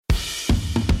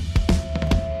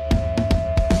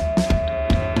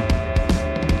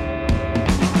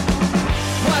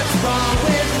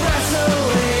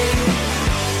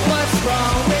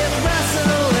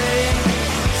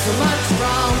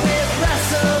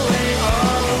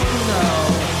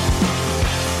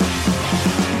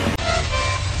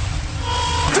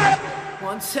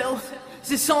tell. Is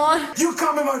this on? You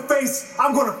come in my face,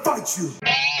 I'm gonna fight you.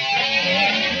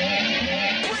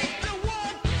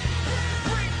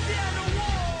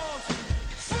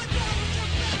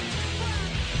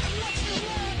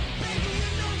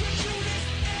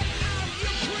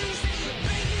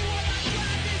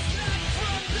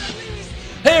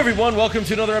 Hey everyone, welcome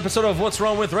to another episode of What's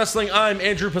Wrong with Wrestling. I'm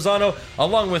Andrew Pisano,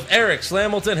 along with Eric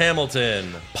Slamilton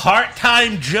Hamilton.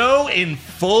 Part-time Joe in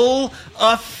full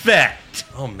effect.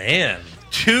 Oh man.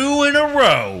 2 in a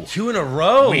row. 2 in a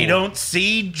row? We don't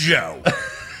see Joe.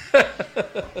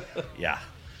 Yeah.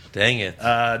 Dang it.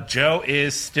 Joe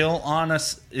is still on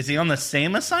is he on the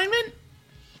same assignment?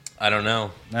 I don't know.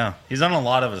 No, he's on a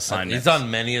lot of assignments. He's on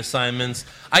many assignments.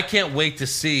 I can't wait to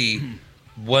see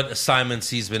what assignments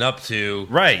he's been up to.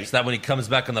 Right. So that when he comes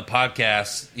back on the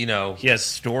podcast, you know, He has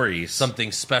stories.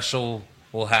 something special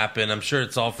will happen. I'm sure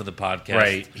it's all for the podcast.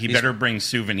 Right. He He's- better bring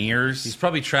souvenirs. He's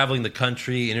probably traveling the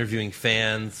country, interviewing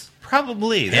fans,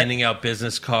 Probably. handing out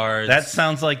business cards, That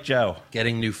sounds like Joe.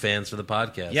 getting new fans for the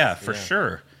podcast. Yeah, for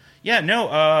sure. Yeah,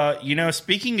 no,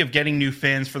 speaking of getting new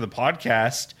fans for the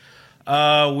podcast,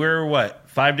 we're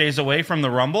 5 days away from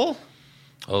the Rumble?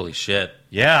 Holy shit.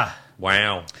 Yeah.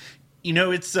 Wow. You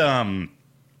know, it's kind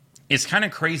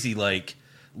of crazy. Like,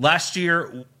 last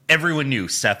year, everyone knew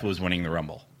Seth was winning the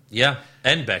Rumble. Yeah.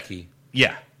 And Becky.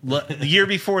 Yeah. The year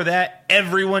before that,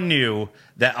 everyone knew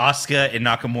that Asuka and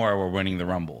Nakamura were winning the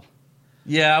Rumble.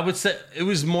 Yeah, I would say it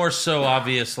was more so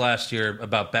obvious last year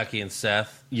about Becky and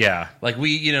Seth. Yeah. Like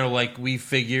we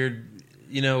figured,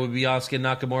 it would be Asuka and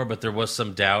Nakamura, but there was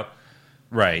some doubt,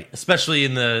 Right. especially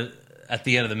at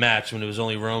the end of the match when it was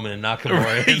only Roman and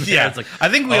Nakamura. Yeah. It's like, I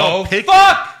think we all picked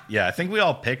fuck! Yeah, I think we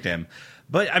all picked him.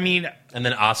 But, I mean... And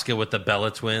then Asuka with the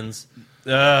Bella twins.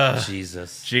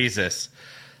 Jesus. Jesus.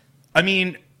 I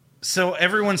mean, so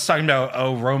everyone's talking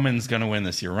about, Roman's going to win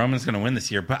this year. Roman's going to win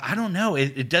this year. But I don't know.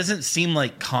 It doesn't seem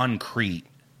like concrete.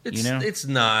 It's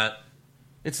not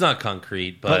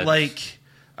concrete, But,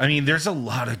 I mean, there's a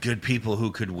lot of good people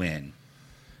who could win.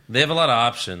 they have a lot of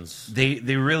options. They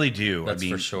really do. That's I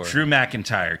mean, for sure. Drew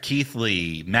McIntyre, Keith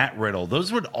Lee, Matt Riddle.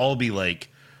 Those would all be,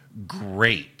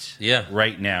 great. Yeah.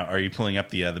 Right now. Are you pulling up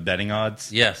the betting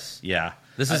odds? Yes. Yeah.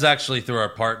 This is actually through our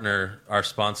partner, our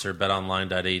sponsor,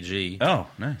 betonline.ag. Oh,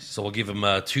 nice. So we'll give them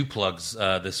 2 plugs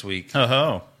this week.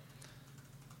 Oh-ho.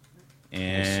 We'll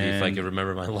And see if I can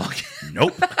remember my login.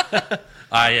 Nope.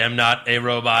 I am not a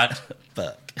robot.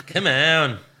 Fuck. Come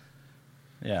on.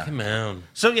 Yeah. Come on.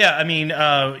 So yeah, I mean,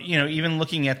 even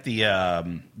looking at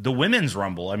the women's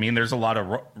Rumble, I mean, there's a lot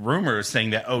of rumors saying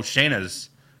that Shayna's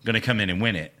going to come in and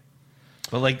win it.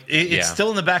 But it's still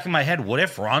in the back of my head. What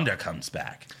if Ronda comes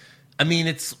back? I mean,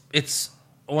 it's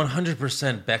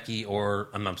 100% Becky or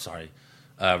I'm sorry,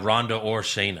 Ronda or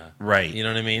Shayna. Right. You know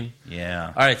what I mean? Yeah.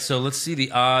 All right, so let's see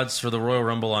the odds for the Royal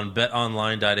Rumble on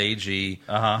betonline.ag.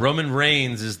 Uh-huh. Roman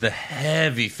Reigns is the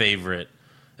heavy favorite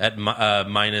at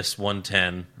minus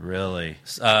 110. Really?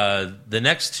 The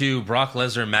next 2, Brock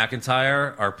Lesnar and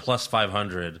McIntyre, are plus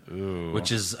 500,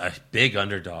 which is a big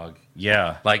underdog.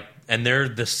 Yeah. And they're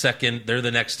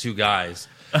the next 2 guys.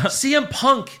 CM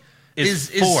Punk is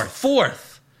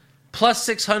fourth, plus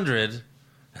 600.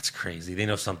 That's crazy. They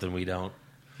know something we don't.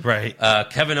 Right.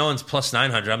 Kevin Owens plus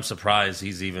 900. I'm surprised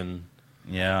he's even.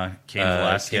 Yeah. Cain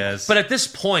Velasquez. But at this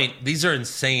point, these are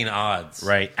insane odds.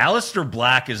 Right. Aleister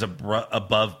Black is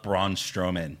above Braun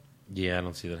Strowman. Yeah, I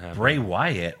don't see that happening. Bray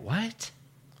Wyatt. What?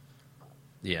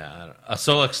 Yeah.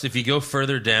 So if you go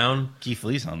further down, Keith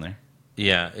Lee's on there.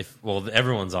 yeah.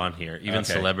 Everyone's on here, even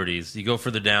Okay. celebrities. You go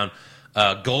further down.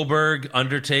 Goldberg,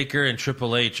 Undertaker, and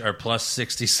Triple H are plus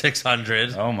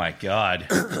 6,600. Oh my God.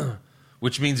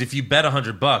 Which means if you bet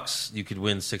 $100, you could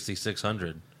win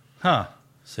 6,600. Huh.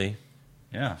 See,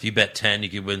 Yeah. if you bet 10, you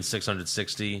could win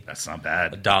 660. That's not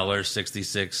bad.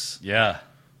 $1.66. Yeah.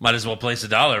 Might as well place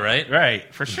 $1, right?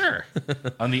 Right. For sure.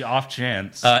 On the off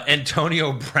chance.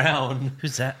 Antonio Brown.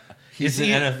 Who's that? He's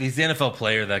the NFL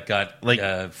player that got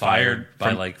fired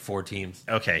by from- 4 teams.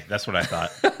 Okay, that's what I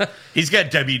thought. He's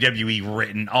got WWE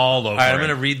written all over All right, I'm him. going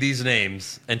to read these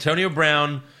names. Antonio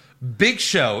Brown. Big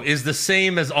Show is the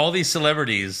same as all these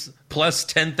celebrities, plus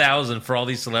 10,000 for all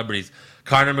these celebrities.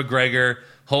 Conor McGregor,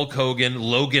 Hulk Hogan,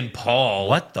 Logan Paul.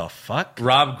 What the fuck?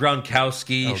 Rob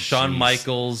Gronkowski, Oh, Shawn jeez.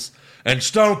 Michaels, and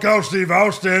Stone Cold Steve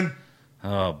Austin.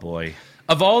 Oh, boy.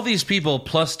 Of all these people,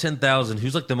 plus 10,000,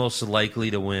 who's the most likely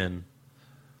to win?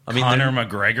 I mean, Conor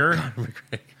McGregor?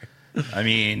 I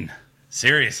mean,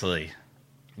 seriously.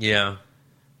 Yeah.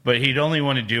 But he'd only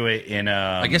want to do it in...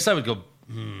 I guess I would go...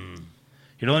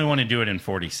 He'd only want to do it in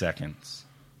 40 seconds.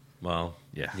 Well,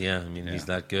 Yeah. I mean, he's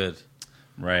that good.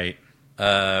 Right.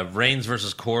 Reigns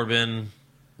versus Corbin.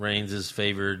 Reigns is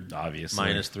favored, obviously,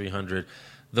 minus 300.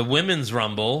 The Women's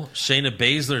Rumble, Shayna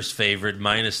Baszler's favored,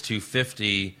 minus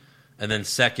 250. And then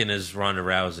second is Ronda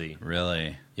Rousey.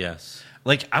 Really? Yes.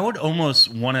 Like, I would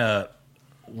almost want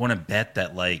to bet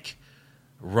that, like,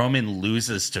 Roman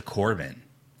loses to Corbin.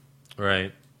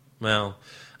 Right. Well,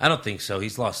 I don't think so.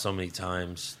 He's lost so many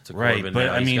times to right, Corbin. But,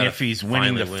 now. I mean, if he's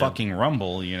winning the win. fucking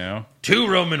Rumble, you know? 2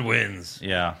 Roman wins.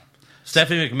 Yeah.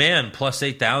 Stephanie McMahon, plus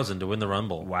 8,000 to win the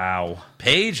Rumble. Wow.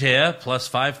 Paige here, plus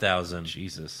 5,000.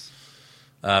 Jesus.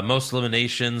 Most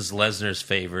eliminations, Lesnar's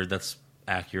favored. That's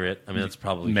accurate. I mean, that's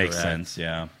probably makes correct. sense.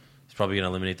 Yeah, he's probably going to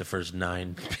eliminate the first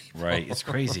 9 people. Right. It's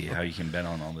crazy how you can bet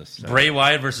on all this stuff. Bray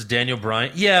Wyatt versus Daniel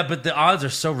Bryan. Yeah, but the odds are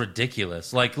so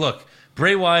ridiculous. Like, look,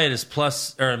 Bray Wyatt is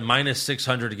minus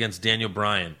 600 against Daniel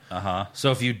Bryan.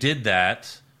 So if you did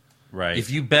that, right?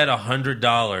 If you bet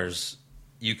 $100,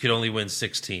 you could only win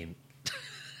 16.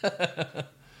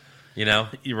 You know,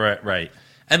 right.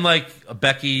 And like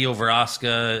Becky over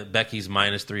Asuka, Becky's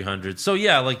minus 300. So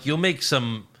yeah, like you'll make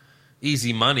some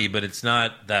easy money, but it's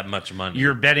not that much money.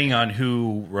 You're betting on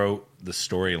who wrote the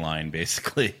storyline,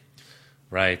 basically.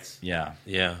 Right. Yeah.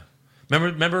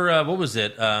 Remember what was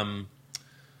it?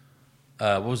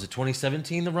 What was it?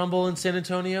 2017, the Rumble in San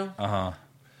Antonio.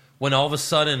 When all of a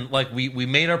sudden, like we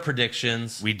made our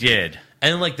predictions, we did,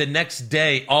 and then, like the next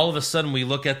day, all of a sudden we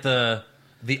look at the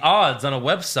odds on a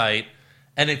website,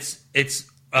 and it's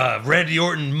Randy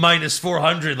Orton minus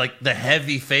 400, like the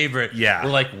heavy favorite. Yeah.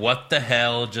 We're like, what the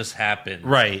hell just happened?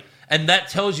 Right. And that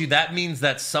tells you, that means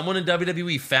that someone in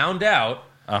WWE found out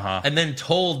and then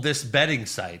told this betting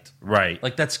site. Right.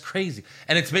 Like, that's crazy.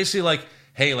 And it's basically like,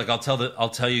 hey, like I'll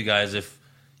tell you guys if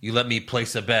you let me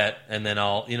place a bet, and then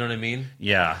you know what I mean?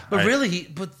 Yeah. But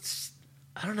really,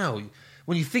 I don't know.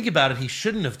 When you think about it, he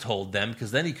shouldn't have told them,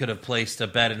 because then he could have placed a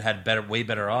bet and had way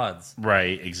better odds.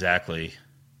 Right, exactly.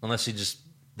 Unless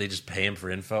they just pay him for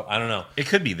info. I don't know. It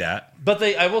could be that. But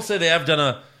I will say they have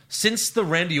done since the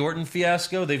Randy Orton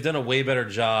fiasco, they've done a way better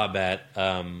job at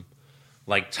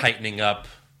like tightening up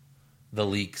the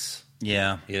leaks.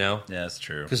 Yeah. You know? Yeah, that's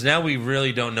true. Because now we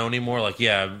really don't know anymore. Like,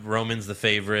 yeah, Roman's the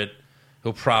favorite.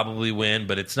 He'll probably win,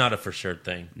 but it's not a for sure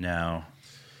thing. No.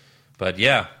 But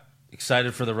yeah,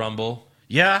 excited for the Rumble.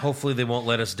 Yeah. Hopefully they won't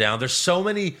let us down. There's so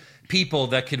many people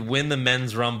that could win the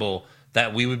men's Rumble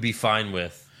that we would be fine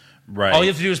with. Right. All you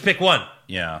have to do is pick one.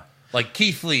 Yeah. Like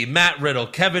Keith Lee, Matt Riddle,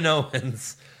 Kevin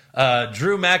Owens,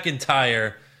 Drew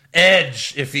McIntyre,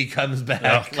 Edge if he comes back.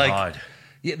 Oh, God.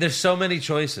 Yeah, there's so many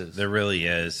choices. There really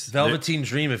is. Velveteen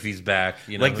Dream if he's back.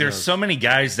 You know, like, there's so many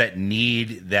guys that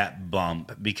need that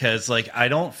bump, because, like, I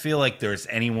don't feel like there's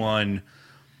anyone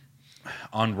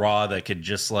on Raw that could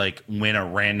just, like, win a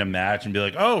random match and be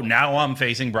like, oh, now I'm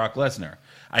facing Brock Lesnar.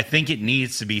 I think it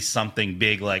needs to be something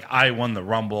big, like, I won the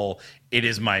Rumble. It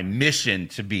is my mission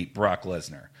to beat Brock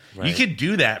Lesnar. Right. You could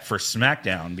do that for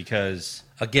SmackDown, because...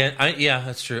 Again, yeah,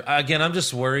 that's true. Again, I'm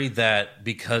just worried that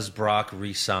because Brock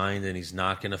re-signed and he's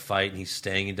not going to fight and he's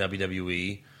staying in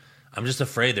WWE, I'm just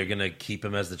afraid they're going to keep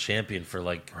him as the champion for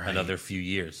like another few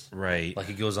years. Right. Like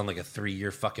he goes on like a 3-year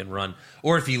fucking run.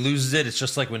 Or if he loses it, it's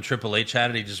just like when Triple H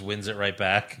had it, he just wins it right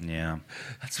back. Yeah.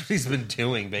 That's what he's been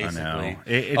doing, basically.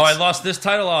 I know. I lost this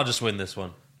title, I'll just win this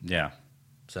one. Yeah.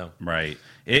 So. Right.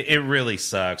 It really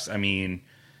sucks. I mean...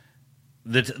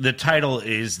 The title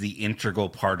is the integral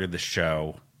part of the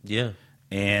show. Yeah.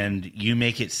 And you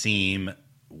make it seem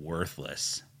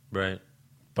worthless. Right.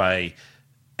 By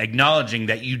acknowledging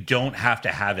that you don't have to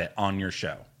have it on your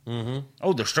show. Mm-hmm.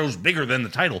 Oh, the show's bigger than the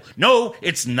title. No,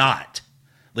 it's not.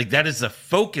 Like, that is the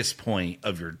focus point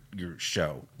of your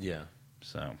show. Yeah.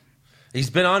 So.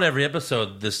 He's been on every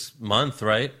episode this month,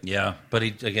 right? Yeah. But he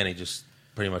just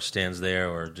pretty much stands there,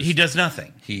 or just, he does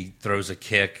nothing. He throws a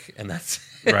kick, and that's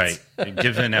it. Right.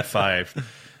 Gives an F5.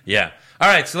 Yeah. All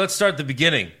right, so let's start at the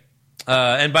beginning.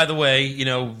 And by the way, you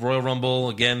know, Royal Rumble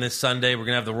again this Sunday. We're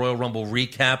going to have the Royal Rumble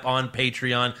recap on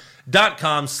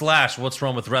patreon.com/What's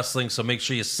Wrong with Wrestling. So make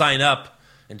sure you sign up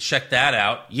and check that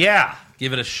out. Yeah.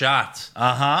 Give it a shot.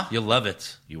 Uh-huh. You'll love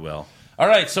it. You will. All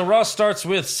right, so Raw starts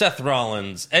with Seth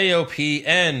Rollins, AOP,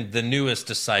 and the newest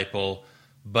disciple,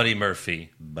 Buddy Murphy.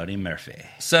 Buddy Murphy.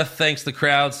 Seth thanks the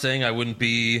crowd, saying, I wouldn't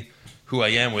be who I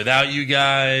am without you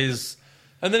guys.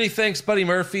 And then he thanks Buddy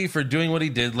Murphy for doing what he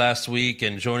did last week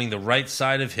and joining the right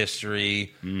side of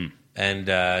history. And,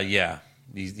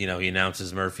 he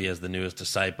announces Murphy as the newest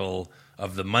disciple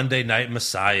of the Monday Night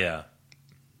Messiah.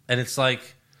 And it's like,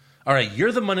 all right,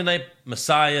 you're the Monday Night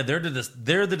Messiah. They're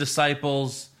the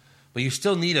disciples, but you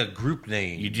still need a group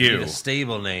name. You do. You need a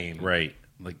stable name. Right.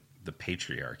 Like the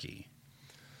patriarchy.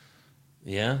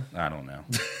 Yeah. I don't know.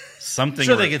 Something.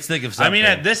 Sure, they could think of something. I mean,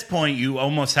 at this point, you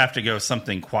almost have to go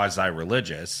something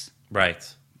quasi-religious.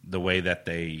 Right. The way that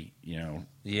they,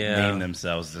 name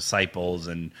themselves disciples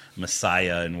and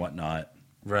Messiah and whatnot.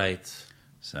 Right.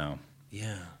 So,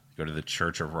 yeah. Go to the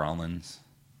Church of Rollins.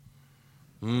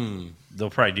 They'll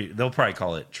probably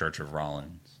call it Church of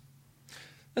Rollins.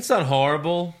 That's not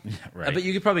horrible. Right. I bet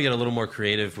you could probably get a little more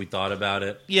creative if we thought about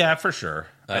it. Yeah, for sure.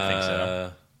 I think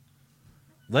so.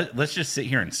 Let's just sit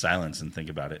here in silence and think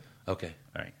about it. Okay.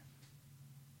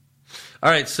 All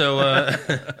right, so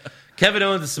Kevin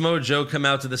Owens and Samoa Joe come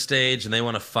out to the stage and they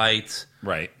want to fight.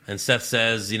 Right. And Seth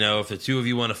says, if the two of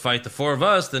you want to fight the four of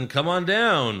us, then come on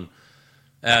down.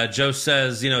 Joe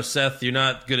says, Seth, you're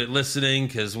not good at listening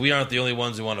because we aren't the only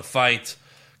ones who want to fight.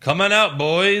 Come on out,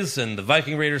 boys. And the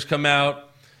Viking Raiders come out.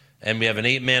 And we have an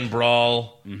 8-man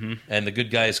brawl, and the good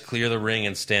guys clear the ring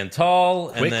and stand tall,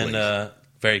 and then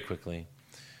very quickly.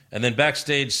 And then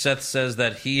backstage, Seth says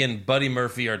that he and Buddy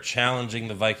Murphy are challenging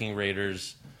the Viking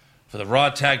Raiders for the Raw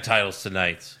Tag Titles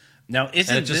tonight. Now, it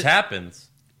just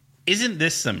happens. Isn't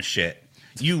this some shit?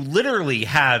 You literally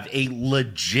have a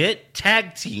legit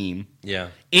tag team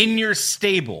in your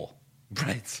stable.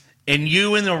 Right. And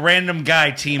you and a random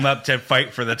guy team up to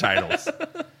fight for the titles.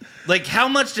 Like, how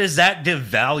much does that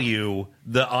devalue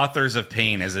the Authors of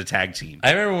Pain as a tag team? I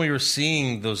remember when we were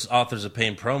seeing those Authors of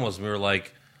Pain promos, and we were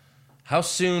like, how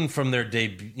soon from their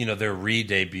debut, their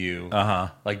re-debut,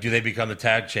 like, do they become the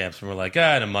tag champs? And we're like,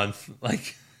 in a month.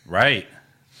 Like, right.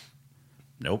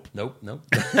 Nope.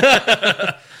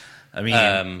 I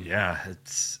mean,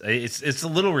 it's a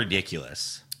little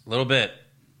ridiculous. A little bit.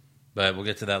 But we'll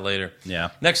get to that later.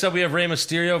 Yeah. Next up, we have Rey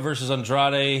Mysterio versus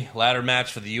Andrade, ladder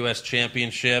match for the U.S.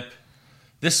 Championship.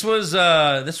 This was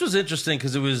interesting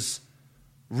because it was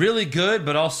really good,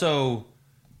 but also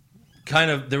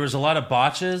there was a lot of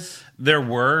botches. There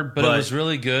were, but it was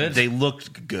really good. They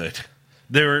looked good.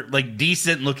 They were like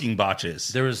decent looking botches.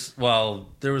 There was one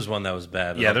that was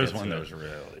bad. Yeah, there was one that was really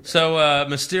bad. So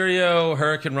Mysterio,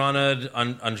 Hurricane Rana,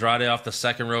 Andrade off the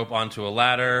second rope onto a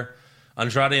ladder.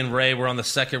 Andrade and Rey were on the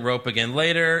second rope again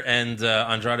later, and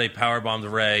Andrade powerbombed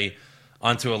Rey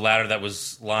onto a ladder that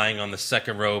was lying on the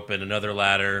second rope and another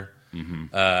ladder.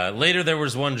 Later, there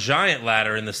was one giant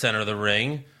ladder in the center of the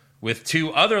ring with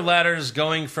two other ladders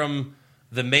going from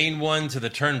the main one to the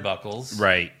turnbuckles.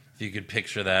 Right. If you could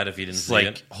picture that, if you didn't see it.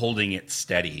 It's like holding it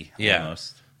steady,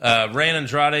 almost. Rey and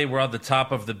Andrade were on the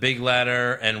top of the big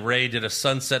ladder, and Rey did a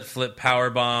sunset flip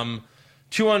powerbomb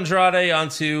to Andrade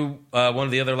onto one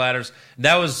of the other ladders.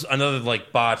 That was another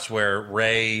botch where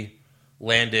Rey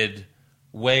landed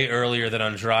way earlier than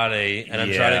Andrade, and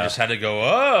Andrade just had to go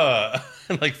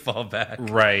and fall back.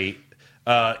 Right.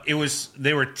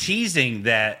 They were teasing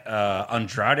that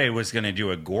Andrade was going to do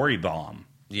a gory bomb.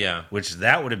 Yeah, which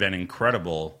that would have been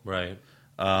incredible. Right.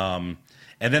 And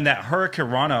then that Hurricane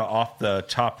Rana off the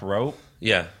top rope.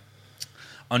 Yeah.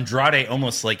 Andrade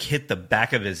almost hit the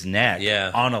back of his neck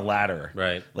on a ladder.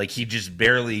 Right. Like he just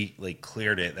barely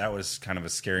cleared it. That was kind of a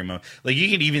scary moment. Like you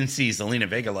can even see Zelina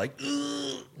Vega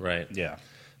ugh. Right. Yeah.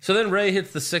 So then Rey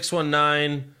hits the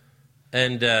 619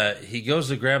 and he goes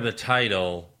to grab the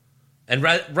title. And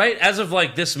right as of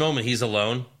this moment, he's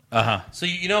alone. So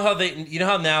you know how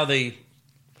now they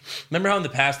remember how in the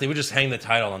past they would just hang the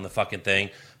title on the fucking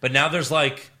thing, but now there's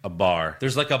a bar.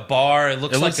 There's a bar. It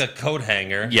looks like a coat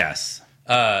hanger. Yes.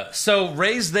 So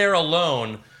Rey's there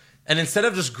alone, and instead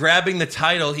of just grabbing the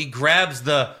title, he grabs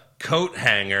the coat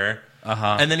hanger,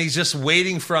 and then he's just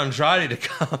waiting for Andrade to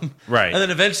come. Right. And then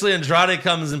eventually Andrade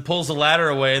comes and pulls the ladder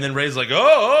away, and then Rey's like,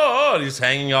 oh, and he's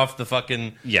hanging off the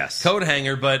fucking coat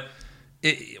hanger. But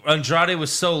Andrade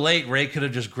was so late, Rey could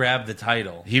have just grabbed the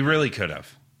title. He really could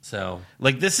have. So,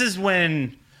 this is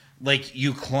when,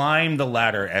 you climb the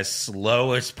ladder as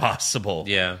slow as possible.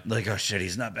 Yeah. Oh, shit,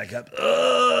 he's not back up.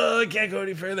 I can't go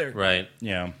any further. Right.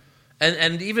 Yeah.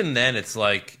 And even then, it's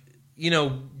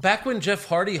back when Jeff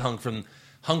Hardy hung from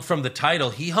the title,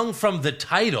 he hung from the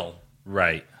title.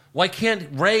 Right. Why can't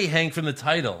Rey hang from the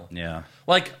title? Yeah.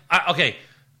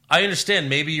 I understand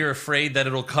maybe you're afraid that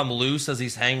it'll come loose as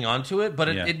he's hanging onto it, but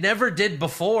it never did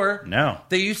before. No.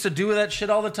 They used to do that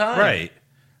shit all the time. Right.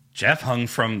 Jeff hung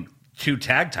from 2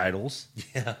 tag titles.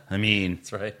 Yeah. I mean.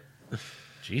 That's right.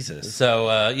 Jesus. So,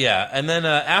 and then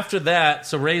after that,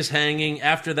 so Rey's hanging.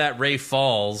 After that, Rey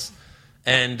falls.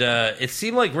 And it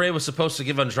seemed like Rey was supposed to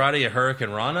give Andrade a Hurricane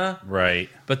Rana. Right.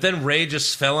 But then Rey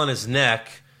just fell on his neck,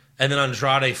 and then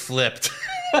Andrade flipped.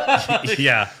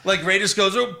 Yeah. Rey just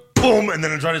goes, oh, boom, and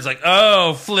then Andrade's like,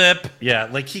 oh, flip.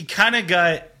 Yeah, he kind of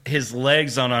got his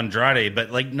legs on Andrade,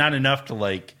 but, not enough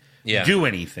to, do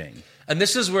anything. And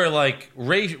this is where,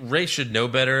 Rey should know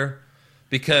better.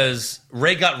 because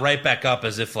Ray got right back up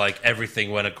as if like everything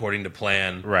went according to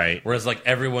plan. Right. Whereas like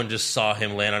everyone just saw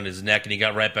him land on his neck and he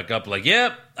got right back up like,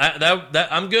 yep,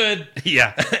 I'm good.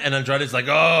 Yeah. And Andrade's like,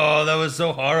 oh, that was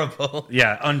so horrible.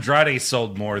 Yeah, Andrade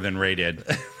sold more than Ray did.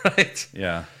 Right.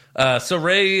 Yeah. So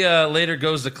Ray later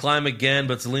goes to climb again,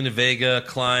 but Zelina Vega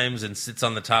climbs and sits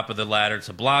on the top of the ladder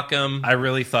to block him. I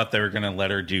really thought they were going to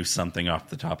let her do something off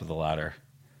the top of the ladder.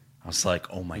 I was like,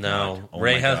 oh my God. Oh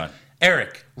Ray my has God.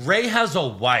 Eric. Ray has a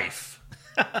wife.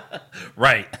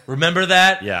 Right. Remember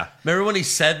that? Yeah. Remember when he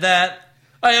said that?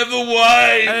 I have a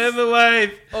wife. I have a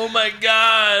wife. Oh my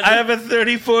God. I have a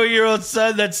 34-year-old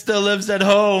son that still lives at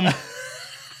home.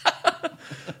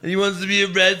 He wants to be a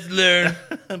wrestler.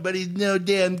 But he's no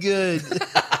damn good.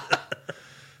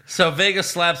 So Vega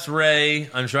slaps Ray.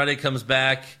 Andrade comes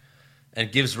back and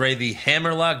gives Ray the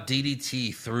hammerlock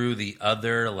DDT through the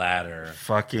other ladder.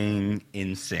 Fucking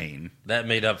insane. That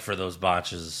made up for those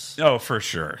botches. Oh, for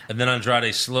sure. And then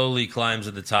Andrade slowly climbs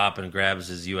to the top and grabs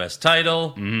his U.S.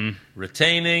 title,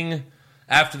 retaining.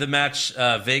 After the match,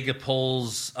 Vega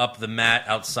pulls up the mat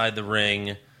outside the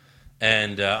ring,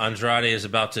 and Andrade is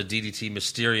about to DDT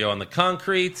Mysterio on the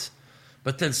concrete.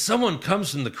 But then someone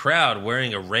comes from the crowd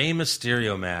wearing a Rey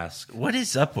Mysterio mask. What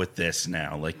is up with this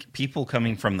now? Like, people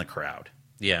coming from the crowd.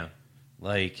 Yeah.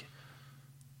 Like,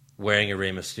 wearing a Rey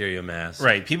Mysterio mask.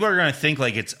 Right. People are going to think,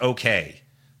 like, it's okay.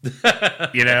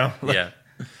 You know? Yeah.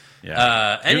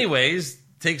 Yeah. Anyways,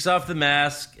 takes off the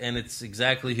mask, and it's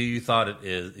exactly who you thought it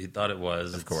is. You thought it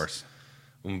was. Of course.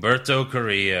 Humberto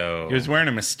Carrillo. He was wearing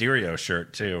a Mysterio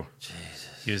shirt, too.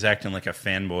 Jesus. He was acting like a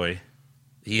fanboy.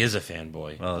 He is a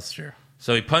fanboy. Well, that's true.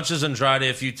 So he punches Andrade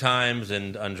a few times,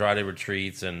 and Andrade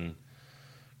retreats, and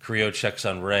Carrillo checks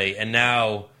on Ray. And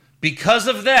now, because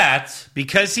of that...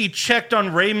 Because he checked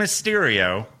on Rey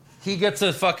Mysterio... He gets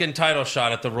a fucking title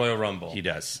shot at the Royal Rumble. He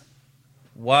does.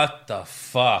 What the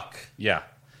fuck? Yeah.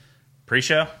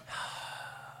 Pre-show?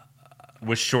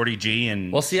 With Shorty G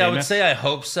and Well, see, Sheamus? I would say I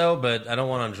hope so, but I don't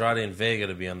want Andrade and Vega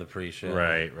to be on the pre-show.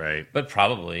 Right. But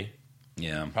probably.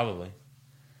 Yeah. Probably.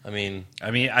 I mean,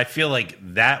 I feel like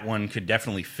that one could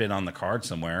definitely fit on the card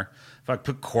somewhere. If I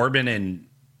put Corbin and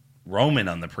Roman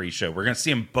on the pre-show, we're going to see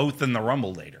them both in the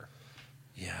Rumble later.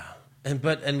 yeah.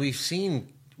 And we've seen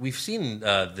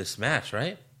this match,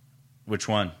 right? Which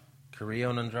one? Carrillo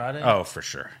and Andrade? Oh, for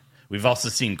sure. We've also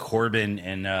seen Corbin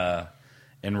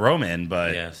and Roman,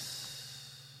 but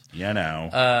yes. you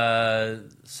know.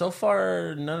 So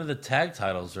far, none of the tag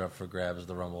titles are up for grabs at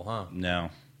the Rumble, huh? No.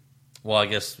 Well, I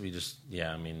guess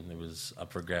it was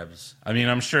up for grabs. I mean,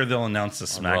 I'm sure they'll announce the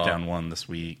Raw. SmackDown one this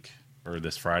week or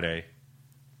this Friday.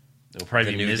 It'll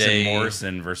probably The be New Miz Day. and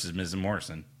Morrison versus Miz and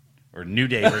Morrison. Or New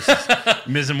Day versus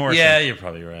Miz and Morrison. Yeah, you're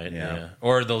probably right. Yeah. Yeah.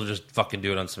 Or they'll just fucking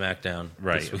do it on SmackDown.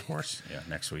 Right, this of week. course. Yeah,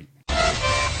 next week.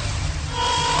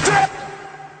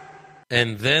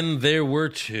 And then there were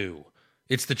two.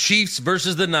 It's the Chiefs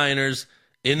versus the Niners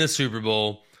in the Super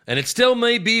Bowl. And it still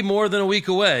may be more than a week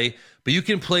away, but you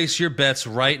can place your bets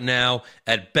right now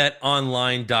at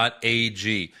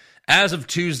betonline.ag. As of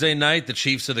Tuesday night, the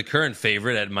Chiefs are the current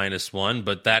favorite at -1,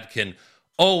 but that can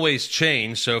always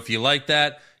change. So if you like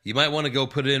that, you might want to go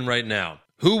put it in right now.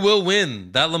 Who will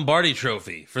win that Lombardi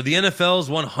Trophy for the NFL's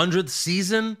 100th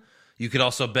season? You could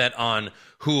also bet on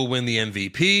who will win the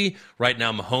MVP. Right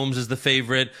now, Mahomes is the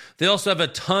favorite. They also have a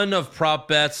ton of prop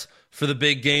bets for the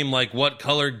big game, like what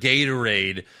color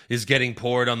Gatorade is getting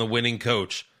poured on the winning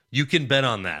coach. You can bet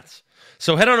on that.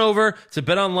 So head on over to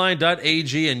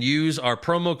betonline.ag and use our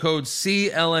promo code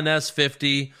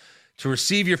CLNS50 to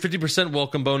receive your 50%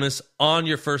 welcome bonus on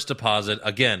your first deposit.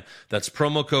 Again, that's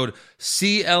promo code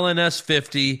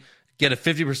CLNS50. Get a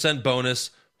 50% bonus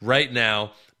right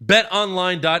now.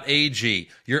 BetOnline.ag,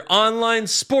 your online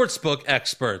sportsbook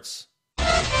experts.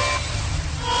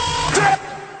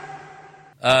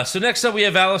 So next up, we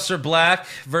have Aleister Black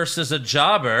versus a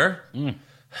jobber.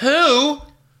 Who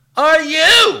are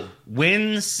you?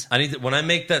 Wins. I need to, when I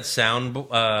make that sound.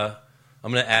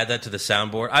 I'm going to add that to the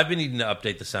soundboard. I've been needing to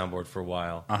update the soundboard for a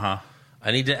while. Uh-huh.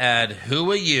 I need to add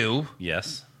 "Who are you?"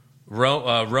 Yes.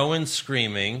 Rowan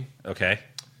screaming, Okay.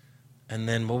 and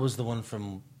then what was the one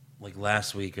from like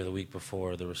last week or the week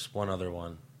before? There was one other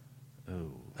one.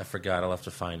 Oh. I forgot. I'll have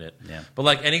to find it. Yeah. But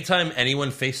like anytime anyone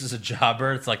faces a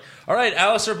jobber, it's like, all right,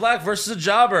 Aleister Black versus a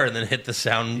jobber, and then hit the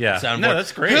soundboard. No,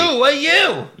 that's great. Who are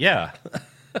you? Yeah.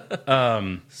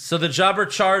 So the jobber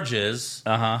charges,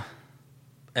 Uh-huh.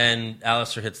 and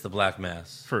Aleister hits the black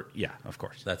mass. Yeah, of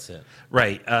course. That's it.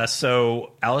 Right.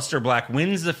 So Aleister Black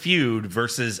wins the feud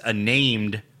versus a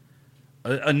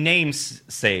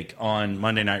namesake on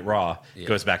Monday Night Raw. Yeah.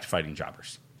 Goes back to fighting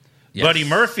jobbers. Yes. Buddy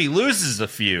Murphy loses the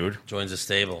feud, Joins a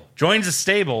stable. joins a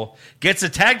stable, gets a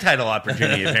tag title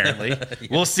opportunity, apparently.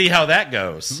 We'll see how that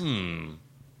goes.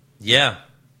 Yeah.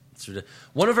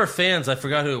 One of our fans, I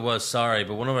forgot who it was, sorry,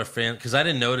 but one of our fans, because I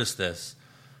didn't notice this,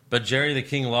 but Jerry the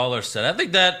King Lawler said, I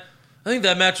think that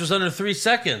match was under 3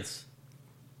 seconds.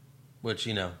 Which,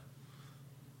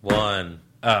 1,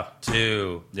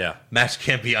 2. Yeah. Match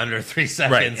can't be under 3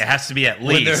 seconds. Right. It has to be at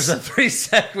least.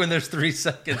 When there's 3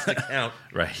 seconds to count.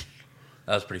 Right.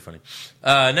 That was pretty funny.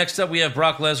 Next up, we have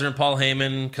Brock Lesnar and Paul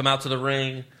Heyman come out to the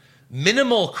ring.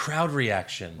 Minimal crowd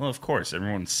reaction. Well, of course.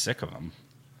 Everyone's sick of them.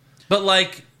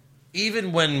 But,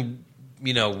 even when,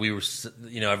 everyone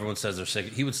says they're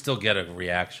sick, he would still get a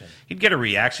reaction. He'd get a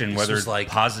reaction, whether it's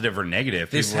positive or negative.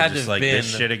 This People had were just to have like, been, this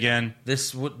shit again.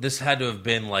 This had to have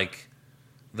been,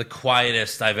 the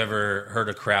quietest I've ever heard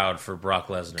a crowd for Brock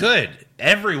Lesnar. Good.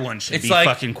 Everyone should be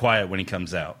fucking quiet when he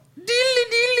comes out.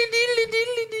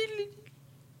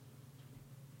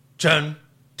 Chun,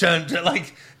 chun, chun,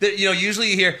 usually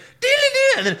you hear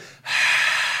and then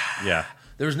Yeah.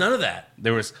 There was none of that.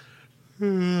 There was.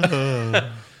 And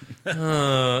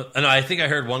I think I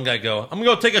heard one guy go, "I'm gonna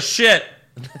go take a shit."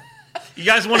 You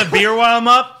guys want a beer while I'm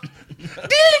up?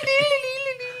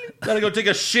 Gotta go take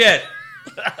a shit.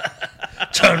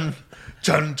 Chun,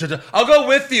 chun, chun, chun. I'll go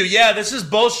with you. Yeah, this is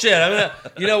bullshit. I'm gonna.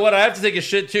 You know what? I have to take a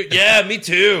shit too. Yeah, me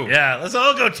too. Yeah, let's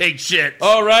all go take shit.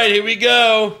 All right, here we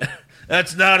go.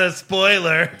 That's not a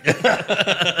spoiler.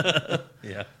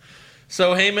 Yeah.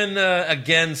 So Heyman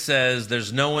again says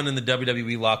there's no one in the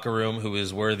WWE locker room who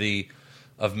is worthy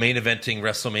of main eventing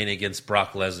WrestleMania against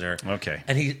Brock Lesnar. Okay.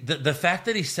 And the fact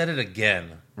that he said it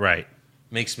again Right.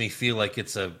 makes me feel like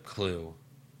it's a clue.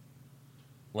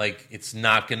 Like it's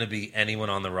not going to be anyone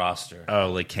on the roster.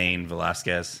 Oh, like Cain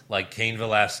Velasquez. Like Cain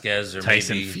Velasquez or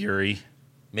Tyson Fury.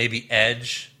 Maybe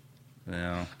Edge.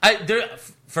 No.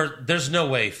 There's no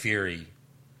way Fury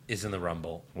is in the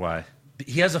Rumble. Why?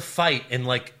 He has a fight in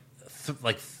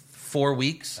 4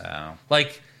 weeks. Oh.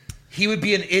 He would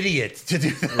be an idiot to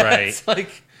do that. Right.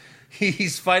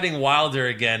 He's fighting Wilder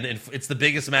again, and it's the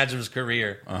biggest match of his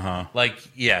career. Uh-huh.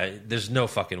 There's no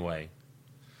fucking way.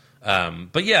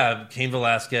 But yeah, Cain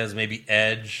Velasquez, maybe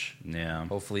Edge. Yeah.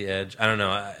 Hopefully Edge. I don't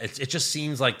know. It just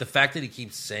seems like the fact that he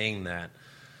keeps saying that,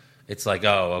 it's like,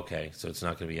 oh, okay, so it's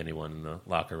not going to be anyone in the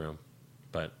locker room.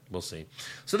 But we'll see.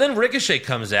 So then Ricochet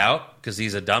comes out, because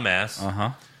he's a dumbass.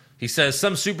 Uh-huh. He says,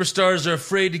 some superstars are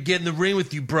afraid to get in the ring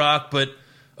with you, Brock, but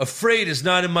afraid is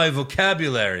not in my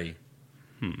vocabulary.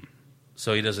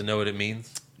 So he doesn't know what it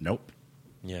means? Nope.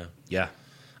 Yeah. Yeah.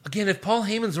 Again, if Paul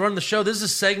Heyman's running the show, this is a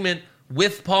segment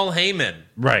with Paul Heyman.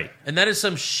 Right. And that is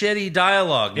some shitty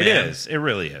dialogue, man. It is. It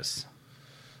really is.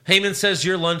 Heyman says,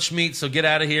 you're lunch meat, so get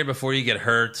out of here before you get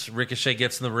hurt. Ricochet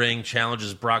gets in the ring,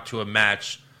 challenges Brock to a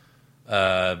match.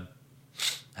 Has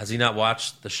he not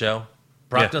watched the show?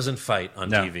 Brock doesn't fight on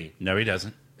TV. No, he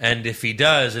doesn't. And if he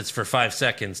does, it's for 5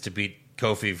 seconds to beat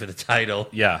Kofi for the title.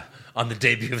 Yeah. On the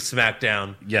debut of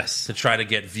SmackDown. Yes. To try to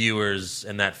get viewers,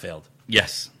 and that failed.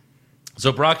 Yes.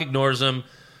 So Brock ignores him,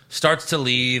 starts to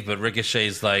leave, but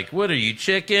Ricochet's like, what are you,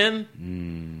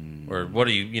 chicken? Or what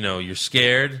are you, you're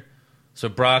scared? So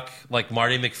Brock, like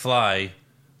Marty McFly,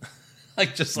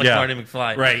 Marty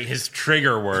McFly. Right, his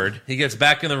trigger word. He gets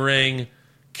back in the ring,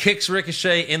 kicks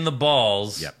Ricochet in the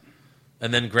balls,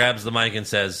 and then grabs the mic and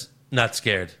says, not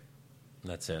scared.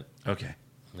 And that's it. Okay.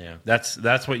 Yeah.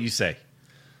 That's what you say.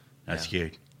 Not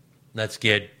scared. Not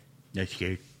scared. Not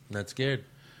scared. Not scared.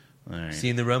 All right. See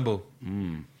you in the Rumble.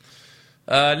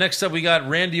 Next up, we got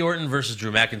Randy Orton versus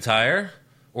Drew McIntyre.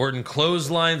 Orton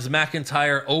clotheslines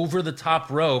McIntyre over the top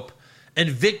rope, and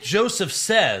Vic Joseph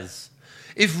says,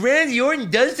 if Randy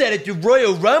Orton does that at the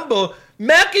Royal Rumble,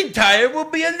 McIntyre will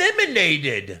be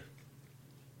eliminated.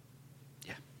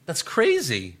 Yeah. That's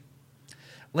crazy.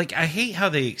 Like, I hate how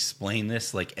they explain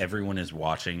this like everyone is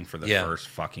watching for the first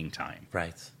fucking time.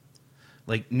 Right.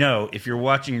 Like, no, if you're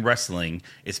watching wrestling,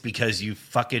 it's because you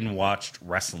fucking watched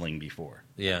wrestling before.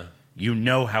 Yeah. You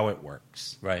know how it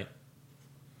works. Right.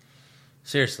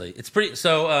 Seriously. It's pretty...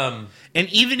 So, and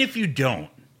even if you don't,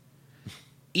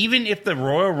 even if the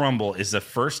Royal Rumble is the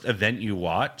first event you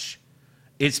watch,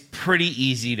 it's pretty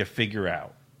easy to figure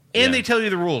out. And they tell you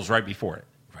the rules right before it.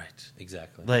 Right.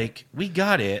 Exactly. Like, we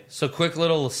got it. So, quick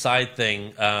little side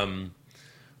thing. One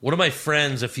of my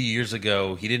friends a few years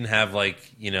ago, he didn't have,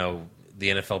 the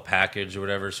NFL package or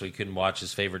whatever, so he couldn't watch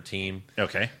his favorite team.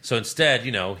 Okay. So instead,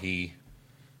 he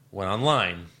went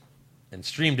online and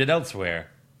streamed it elsewhere,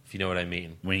 if you know what I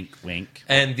mean. Wink, wink.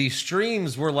 And the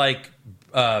streams were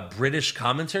British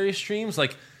commentary streams.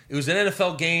 Like, it was an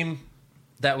NFL game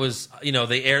that was, the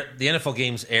NFL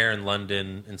games air in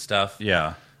London and stuff.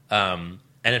 Yeah. and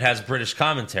it has British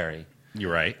commentary.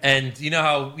 You're right. And you know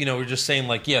how we're just saying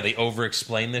like, yeah, they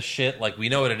over-explain this shit. Like we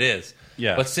know what it is.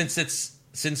 Yeah. But since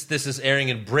this is airing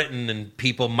in Britain and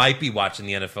people might be watching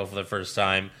the NFL for the first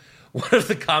time, one of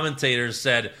the commentators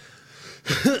said,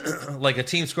 like a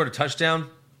team scored a touchdown,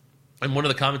 and one of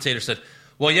the commentators said,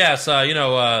 well, yes,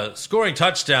 scoring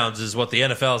touchdowns is what the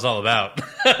NFL is all about.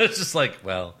 It's just like,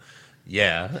 well,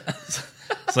 yeah.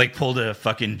 It's like pulled a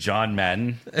fucking John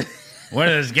Madden.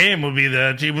 Winner of this game will be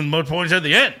the team with the most points at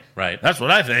the end. Right. That's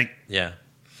what I think. Yeah.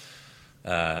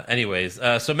 Anyways,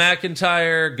 so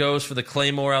McIntyre goes for the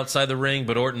Claymore outside the ring,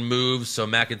 but Orton moves, so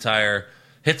McIntyre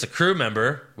hits a crew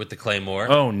member with the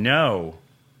Claymore. Oh, no.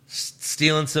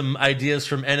 Stealing some ideas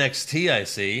from NXT, I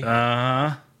see.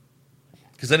 Uh-huh.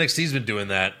 Because NXT's been doing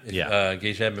that. Yeah. In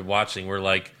case you haven't been watching, where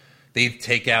like they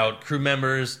take out crew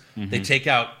members, they take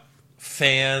out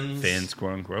fans. Fans,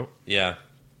 quote unquote. Yeah.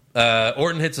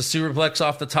 Orton hits a superplex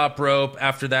off the top rope.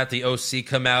 After that, the OC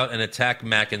come out and attack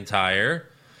McIntyre.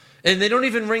 And they don't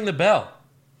even ring the bell.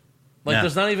 Like, No.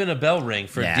 there's not even a bell ring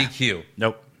for Nah. DQ.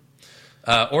 Nope.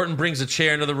 Orton brings a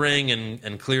chair into the ring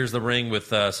and clears the ring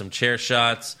with some chair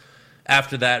shots.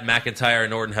 After that, McIntyre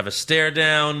and Orton have a stare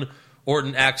down.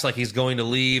 Orton acts like he's going to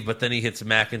leave, but then he hits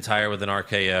McIntyre with an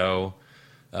RKO.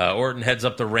 Orton heads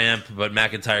up the ramp, but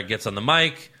McIntyre gets on the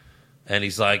mic, and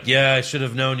he's like, yeah, I should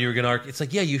have known you were going to... It's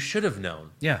like, yeah, you should have known.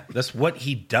 Yeah, that's what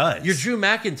he does. You're Drew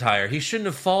McIntyre. He shouldn't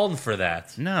have fallen for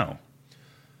that. No.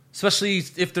 Especially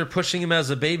if they're pushing him as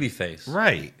a babyface.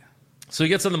 Right. So he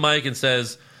gets on the mic and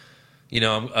says,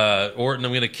 Orton,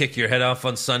 I'm going to kick your head off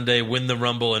on Sunday, win the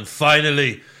Rumble, and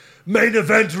finally, main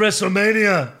event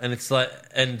WrestleMania. And it's like,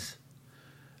 and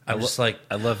I'm just like,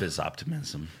 I love his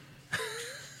optimism.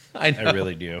 I know. I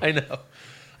really do. I know.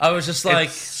 I was just like,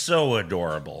 It's so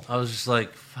adorable. I was just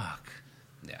like, fuck,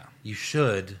 Yeah. you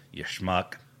should, You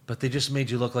schmuck. but they just made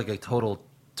you look like a total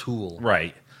tool.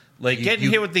 Right. Like getting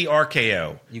hit with the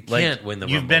RKO. You Like, can't win the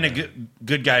You've Rumble, been a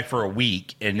good guy for a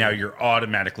week, and now you're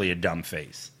automatically a dumb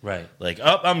face. Right. Like,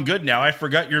 oh, I'm good now. I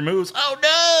forgot your moves.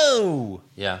 Oh,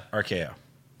 Yeah. no. RKO.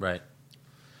 Right.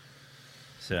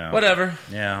 So Whatever.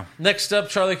 Yeah. Next up,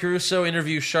 Charlie Caruso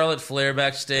interviews Charlotte Flair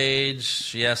backstage.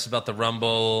 She asks about the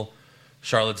Rumble.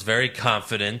 Charlotte's very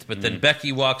confident, but then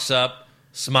Becky walks up,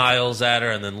 smiles at her,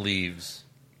 and then leaves.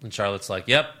 And Charlotte's like,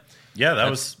 yep. Yeah, that That's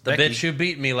was the Becky. bitch who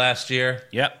beat me last year.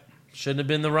 Yep. Shouldn't have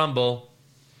been the Rumble.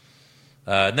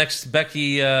 Next,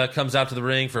 Becky comes out to the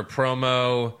ring for a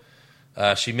promo.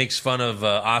 She makes fun of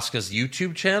Asuka's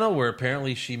YouTube channel, where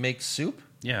apparently she makes soup.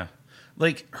 Yeah.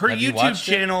 Like, her Have you YouTube watched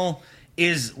it? channel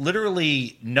is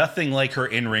literally nothing like her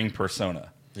in-ring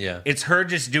persona. Yeah. It's her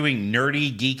just doing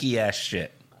nerdy, geeky-ass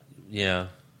shit. Yeah.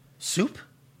 Soup?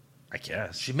 I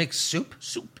guess. She makes soup?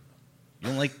 Soup. You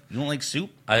don't like soup?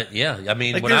 Yeah. I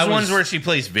mean, Like, when there's I was... ones where she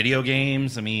plays video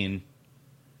games. I mean,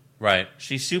 Right.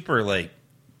 she's super, like,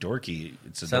 dorky.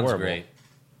 It's adorable. Sounds great.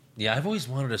 Yeah, I've always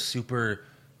wanted a super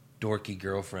dorky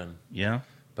girlfriend, Yeah?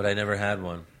 but I never had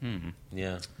one.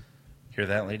 Yeah. Hear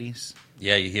that, ladies?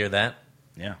 Yeah, you hear that?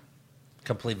 Yeah.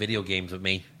 Come play video games with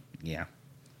me. Yeah.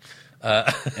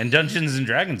 And Dungeons and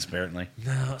Dragons, apparently.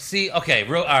 No, see, okay,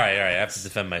 all right. I have to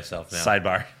defend myself now.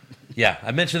 Sidebar. Yeah,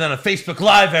 I mentioned that on Facebook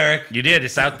Live, Eric. You did.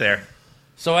 It's out there.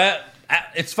 So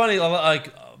it's funny,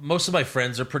 like, most of my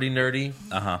friends are pretty nerdy.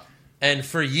 Uh-huh. And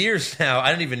for years now, I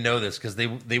didn't even know this because they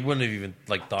wouldn't have even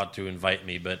like thought to invite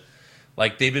me, but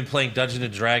like they've been playing Dungeons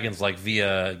and Dragons like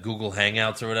via Google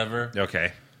Hangouts or whatever.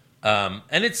 Okay. And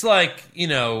it's like,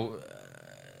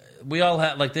 we all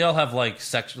have like they all have like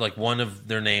section, like one of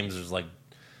their names is like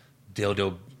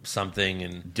Dildo something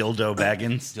and Dildo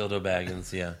Baggins. Dildo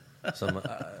Baggins, yeah. Some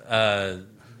no,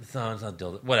 it's not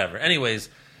dildo. Whatever. Anyways,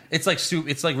 it's like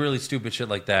it's like really stupid shit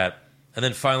like that. And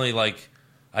then finally, like,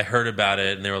 I heard about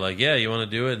it, and they were like, "Yeah, you want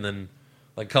to do it?" And then,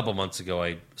 like, a couple months ago,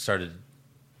 I started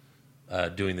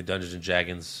doing the Dungeons and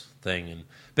Dragons thing, and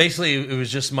basically, it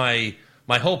was just my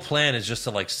whole plan is just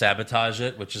to like sabotage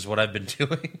it, which is what I've been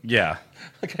doing. Yeah.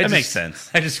 Like, That makes sense.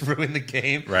 I just ruin the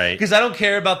game, Right. Because I don't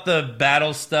care about the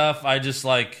battle stuff. I just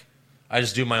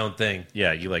do my own thing.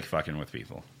 Yeah, you like fucking with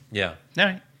people. Yeah. All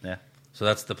right. Yeah. So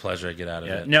that's the pleasure I get out of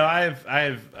Yeah. it. No, I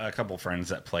have a couple friends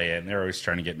that play it, and they're always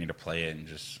trying to get me to play it, and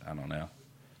just, I don't know.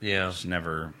 Yeah. Just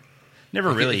never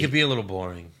really. It could be a little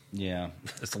boring. Yeah.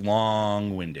 It's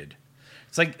long-winded.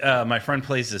 It's like my friend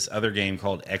plays this other game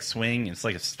called X-Wing. It's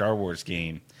like a Star Wars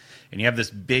game. And you have this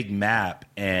big map,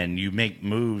 and you make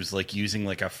moves like using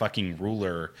like a fucking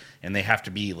ruler, and they have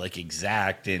to be like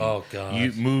exact. And Oh, God.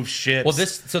 you move ships. Well,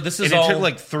 this is and all it took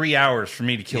like 3 hours for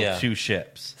me to kill Yeah. 2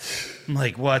 ships. I'm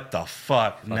like, what the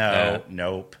fuck? No, that.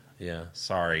 nope. yeah.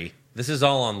 Sorry. This is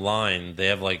all online. They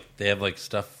have like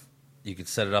stuff you could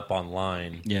set it up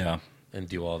online Yeah. and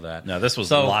do all that. No, this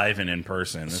was live and in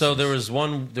person. There was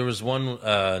one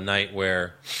night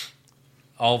where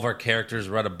all of our characters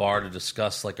were at a bar to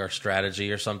discuss like our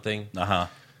strategy or something. Uh-huh.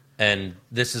 And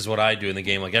this is what I do in the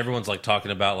game. Like everyone's like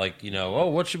talking about like, oh,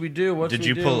 what should we do? Did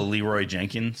you pull a Leroy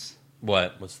Jenkins?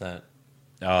 What? What's that?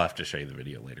 I'll have to show you the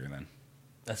video later then.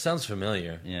 That sounds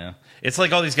familiar. Yeah. It's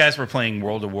like all these guys were playing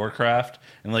World of Warcraft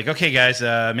and like, okay, guys,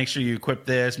 make sure you equip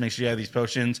this. Make sure you have these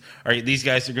potions. All right, these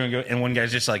guys are going to go. And one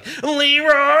guy's just like,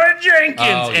 Leroy Jenkins.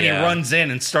 Oh, and he runs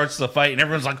in and starts the fight. And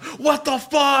everyone's like, what the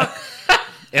fuck?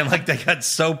 And like they got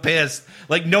so pissed.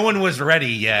 Like no one was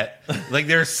ready yet. Like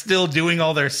they're still doing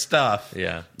all their stuff.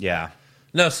 Yeah. Yeah.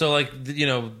 No, so like,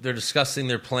 they're discussing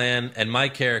their plan. And my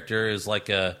character is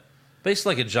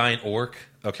basically like a giant orc.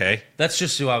 Okay. That's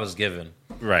just who I was given.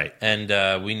 Right. And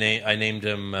I named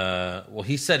him.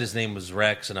 He said his name was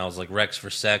Rex, and I was like Rex for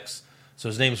sex. So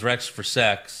his name's Rex for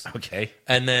sex. Okay.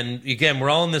 And then again, we're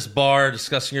all in this bar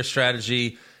discussing your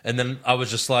strategy, and then I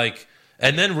was just like,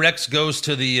 and then Rex goes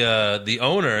to the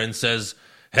owner and says,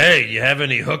 "Hey, you have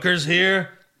any hookers here?"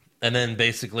 And then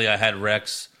basically, I had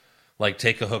Rex like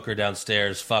take a hooker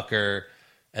downstairs, fuck her,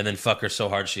 and then fuck her so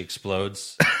hard she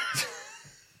explodes.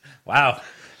 Wow.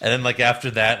 And then, like,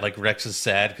 after that, like, Rex is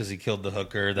sad because he killed the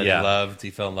hooker that he loved. He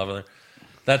fell in love with her.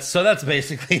 That's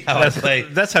basically how I play.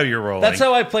 That's how you're rolling. That's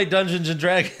how I play Dungeons and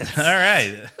Dragons. All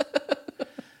right.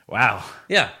 Wow.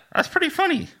 Yeah. That's pretty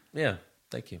funny. Yeah.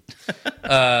 Thank you.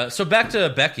 So back to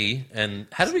Becky. And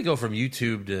how did we go from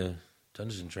YouTube to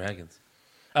Dungeons and Dragons?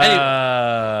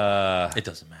 Anyway, it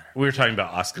doesn't matter. We were talking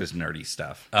about Asuka's nerdy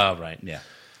stuff. Oh, right. Yeah.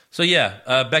 So,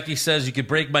 Becky says, you could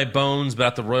break my bones, but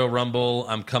at the Royal Rumble,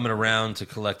 I'm coming around to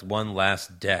collect one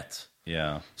last debt.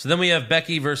 Yeah. So then we have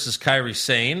Becky versus Kairi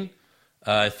Sane.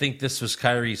 I think this was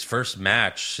Kairi's first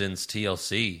match since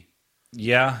TLC.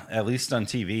 Yeah, at least on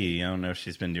TV. I don't know if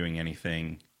she's been doing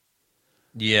anything.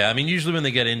 Yeah, I mean, usually when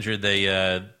they get injured, they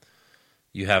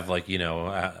you have, like,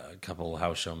 a couple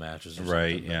house show matches or something.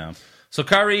 Right, yeah. So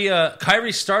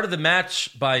Kairi started the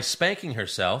match by spanking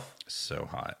herself. So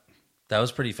hot. That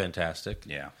was pretty fantastic.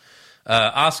 Yeah.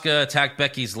 Asuka attacked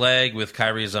Becky's leg with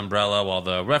Kairi's umbrella while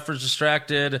the ref was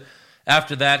distracted.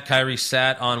 After that, Kairi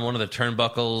sat on one of the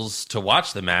turnbuckles to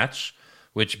watch the match,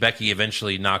 which Becky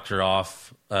eventually knocked her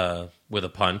off with a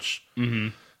punch. Mm-hmm.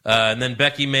 And then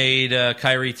Becky made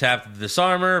Kairi tap the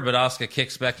disarmer, but Asuka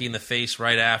kicks Becky in the face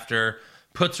right after,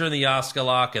 puts her in the Asuka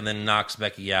lock, and then knocks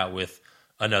Becky out with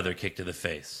another kick to the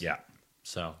face. Yeah.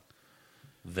 So,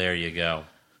 there you go.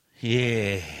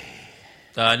 Yeah.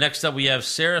 Next up, we have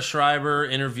Sarah Schreiber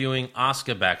interviewing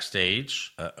Asuka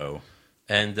backstage. Uh-oh.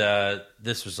 And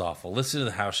this was awful. Listen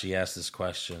to how she asked this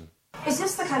question. Is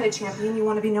this the kind of champion you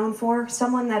want to be known for?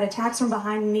 Someone that attacks from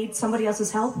behind and needs somebody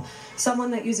else's help?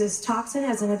 Someone that uses toxin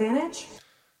as an advantage?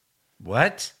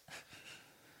 What?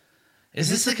 Is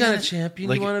this the kind of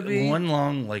champion you want to be? One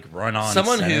long, run-on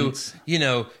Someone sentence?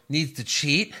 who, needs to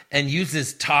cheat and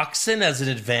uses toxin as an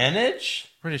advantage?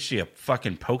 What is she, a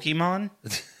fucking Pokemon?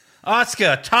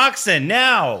 Asuka, toxin,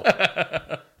 now!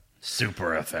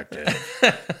 Super effective.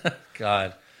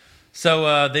 God.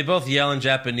 So they both yell in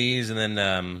Japanese, and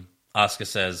then Asuka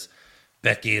says,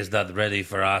 Becky is not ready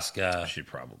for Asuka. She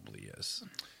probably is.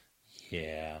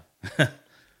 Yeah.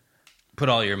 Put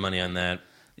all your money on that.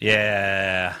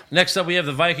 Yeah. Next up, we have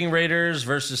the Viking Raiders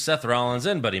versus Seth Rollins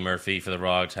and Buddy Murphy for the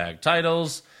Raw Tag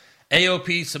titles.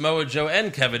 AOP, Samoa Joe,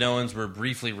 and Kevin Owens were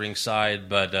briefly ringside,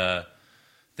 but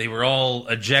they were all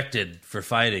ejected for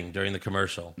fighting during the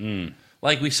commercial.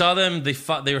 Like, we saw them,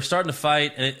 they were starting to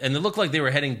fight, and it looked like they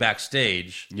were heading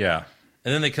backstage. Yeah.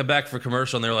 And then they come back for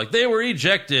commercial, and they were like, they were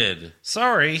ejected.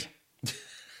 Sorry.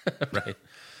 Right.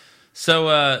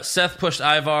 So Seth pushed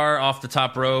Ivar off the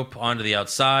top rope onto the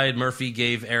outside. Murphy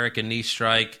gave Eric a knee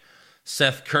strike.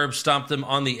 Seth curb stomped him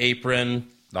on the apron.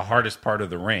 The hardest part of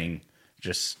the ring,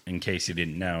 just in case you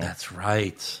didn't know. That's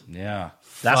right. Yeah.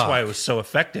 That's why it was so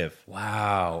effective.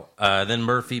 Wow. Then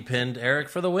Murphy pinned Eric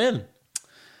for the win.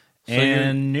 So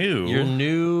your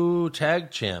new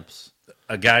tag champs.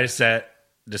 Guys that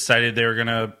decided they were going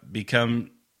to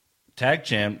become tag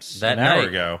champs that an hour night.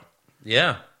 ago.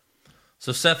 Yeah.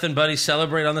 So Seth and Buddy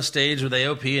celebrate on the stage with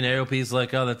AOP, and AOP's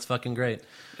like, oh, that's fucking great.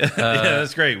 Yeah,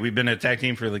 that's great. We've been a tag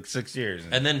team for 6 years.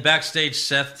 And then backstage,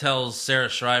 Seth tells Sarah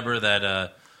Schreiber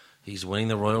that he's winning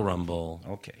the Royal Rumble.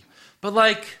 Okay. But,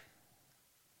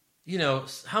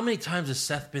 how many times has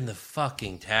Seth been the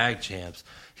fucking tag champs?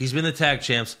 He's been the tag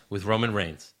champs with Roman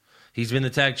Reigns. He's been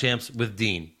the tag champs with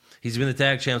Dean. He's been the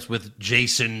tag champs with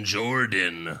Jason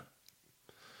Jordan.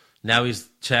 Now he's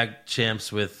tag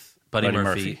champs with Buddy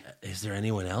Murphy. Is there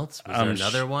anyone else? Was there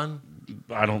another one?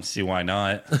 I don't see why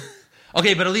not.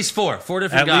 Okay, but at least four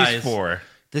different At guys. least 4.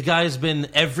 The guy's been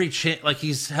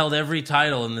he's held every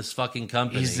title in this fucking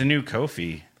company. He's the new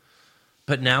Kofi.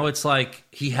 But now it's like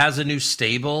he has a new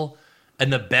stable,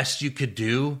 and the best you could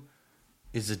do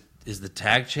is the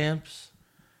tag champs.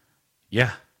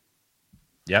 Yeah.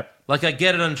 Yep. Like, I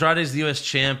get it. Andrade's the U.S.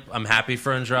 champ. I'm happy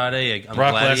for Andrade. I'm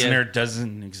Brock glad Lesnar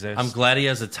doesn't exist. I'm glad he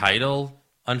has a title,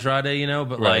 Andrade,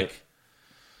 but Right.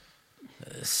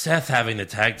 like Seth having the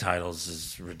tag titles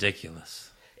is ridiculous.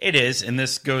 It is, and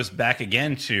this goes back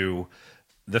again to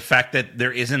the fact that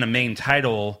there isn't a main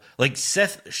title. Like,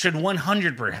 Seth should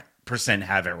 100%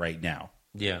 have it right now.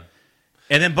 Yeah.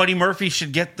 And then Buddy Murphy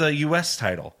should get the U.S.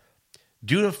 title.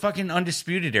 Do a fucking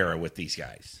Undisputed Era with these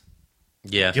guys.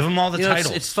 Yeah. Give them all the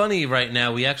titles. It's funny right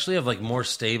now. We actually have like more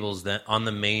stables on Raw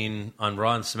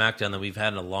and SmackDown than we've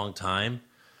had in a long time.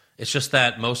 It's just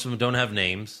that most of them don't have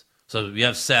names. So we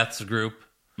have Seth's group.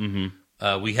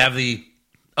 Mm-hmm. We have the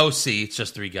OC. It's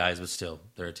just 3 guys, but still,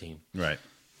 they're a team. Right.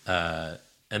 And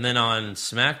then on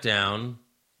SmackDown,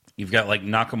 You've got like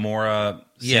Nakamura,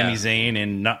 Sami Zayn,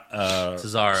 and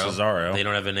Cesaro. They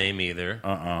don't have a name either.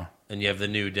 And you have the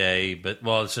New Day, but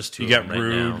it's just 2 You of got them right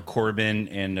Rude, now. Corbin,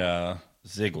 and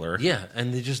Ziggler. Yeah,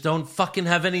 and they just don't fucking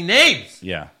have any names.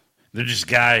 Yeah. They're just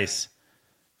guys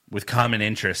with common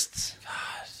interests.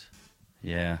 God.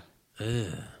 Yeah.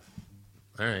 Ugh.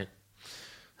 All right.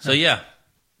 So yeah,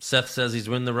 Seth says he's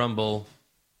win the Rumble.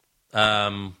 Yeah,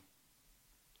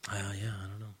 I don't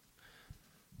know.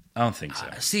 I don't think so.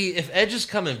 See, if Edge is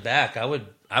coming back, I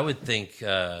would think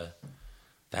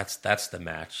that's the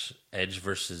match. Edge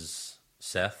versus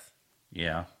Seth.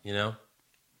 Yeah. That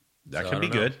So, could I be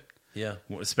don't know. good. Yeah,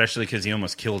 Especially because he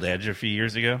almost killed Edge a few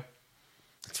years ago.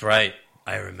 that's right.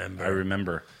 I remember. I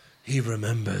remember. He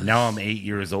remembers. Now I'm 8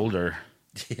 years older.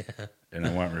 Yeah. And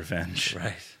I want revenge.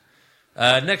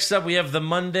 Right. Next up, we have the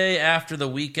Monday after the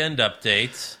weekend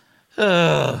update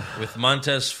with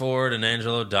Montez Ford and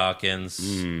Angelo Dawkins.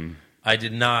 I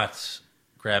did not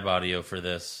grab audio for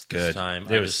this Good.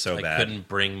 time. It was so bad. I couldn't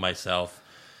bring myself.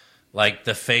 Like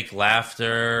the fake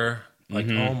laughter. Like,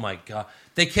 oh my God.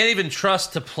 They can't even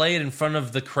trust to play it in front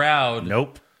of the crowd.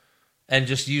 Nope. And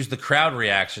just use the crowd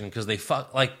reaction because they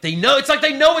know. It's like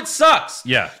they know it sucks.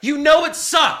 Yeah. You know it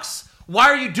sucks. Why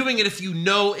are you doing it if you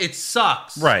know it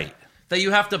sucks? Right. That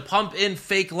you have to pump in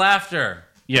fake laughter.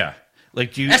 Yeah.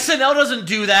 Like, SNL doesn't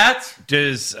do that.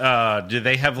 do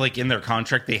they have like in their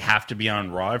contract they have to be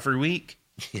on Raw every week?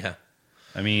 Yeah.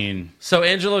 I mean, So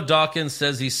Angelo Dawkins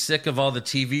says he's sick of all the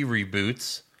TV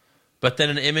reboots, but then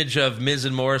an image of Miz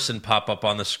and Morrison pop up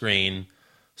on the screen.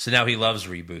 So now he loves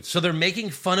reboots. So they're making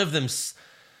fun of them.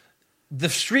 The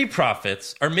Street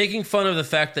Profits are making fun of the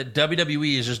fact that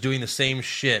WWE is just doing the same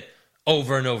shit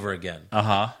over and over again.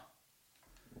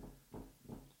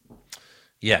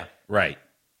 Yeah. right.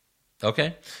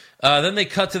 Okay. Then they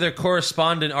cut to their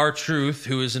correspondent, R-Truth,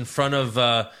 who is in front of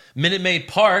Minute Maid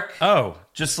Park. Oh,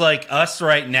 just like us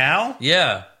right now?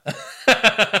 Yeah.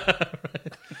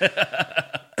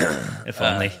 If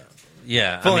only.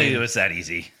 Yeah. If only it was that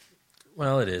easy.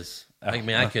 Well, it is. I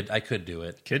mean, I could do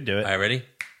it. Could do it. All right, ready?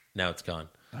 Now it's gone.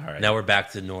 All right. Now we're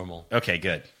back to normal. Okay,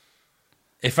 good.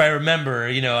 If I remember,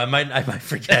 I might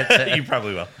forget. You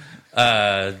probably will.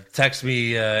 Text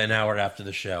me an hour after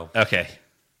the show. Okay.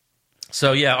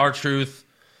 So yeah, R-Truth,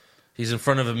 he's in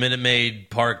front of a Minute Maid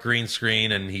Park green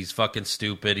screen, and he's fucking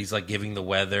stupid. He's like giving the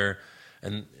weather,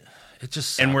 and it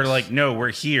just sucks. And we're like, no,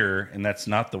 we're here, and that's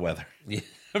not the weather. Yeah,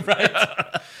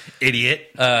 right? Idiot.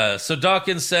 So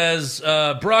Dawkins says,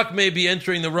 Brock may be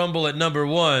entering the Rumble at number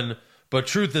 1, but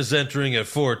Truth is entering at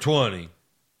 420.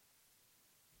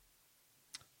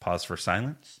 Pause for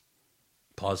silence.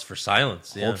 Pause for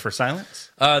silence. Yeah. Hold for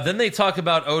silence. Then they talk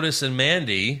about Otis and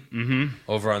Mandy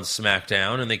over on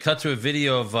SmackDown, and they cut to a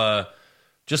video of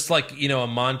just like, a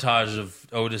montage of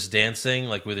Otis dancing,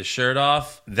 like with his shirt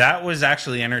off. That was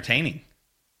actually entertaining.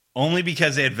 Only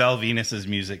because they had Val Venus's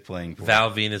music playing. Val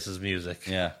Venus's music.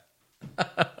 Yeah.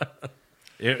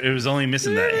 it was only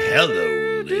missing that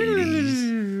hello, ladies.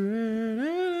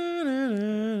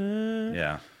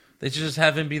 Yeah. They should just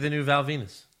have him be the new Val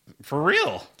Venus. For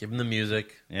real. Give him the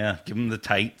music. Yeah. Give him the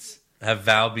tights. Have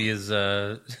Val be his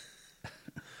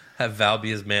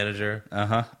manager.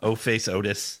 O-Face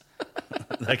Otis.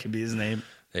 That could be his name.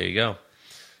 There you go.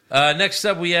 Next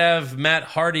up, we have Matt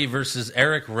Hardy versus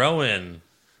Eric Rowan.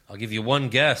 I'll give you one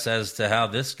guess as to how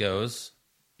this goes.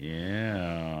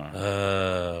 Yeah.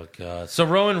 Oh, God. So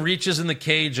Rowan reaches in the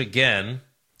cage again.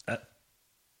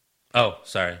 Oh,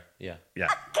 sorry. Yeah. Yeah.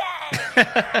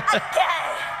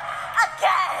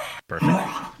 Perfect.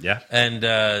 Yeah.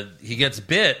 And he gets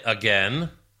bit again.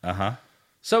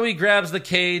 So he grabs the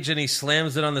cage and he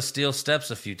slams it on the steel steps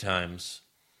a few times.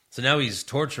 So now he's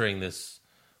torturing this,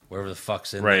 wherever the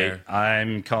fuck's in there.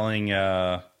 I'm calling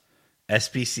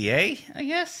SPCA, I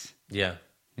guess. Yeah.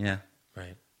 Yeah.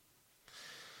 Right.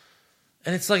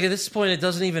 And it's like, at this point, it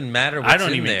doesn't even matter what's in there. I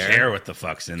don't even care what the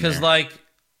fuck's in there. Because, like,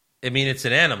 I mean, it's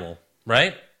an animal,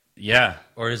 right? Yeah.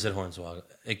 Or is it Hornswoggle?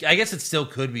 I guess it still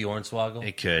could be Hornswoggle.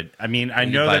 It could. I mean, I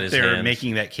know that they're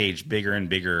making that cage bigger and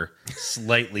bigger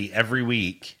slightly every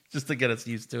week. Just to get us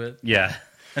used to it. Yeah.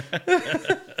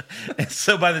 And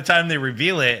so by the time they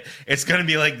reveal it, it's going to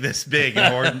be like this big,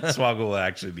 and Hornswoggle will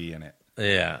actually be in it.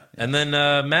 Yeah. And then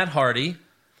Matt Hardy,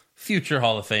 future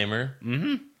Hall of Famer.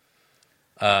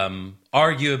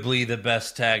 Arguably the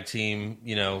best tag team,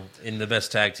 in the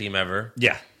best tag team ever.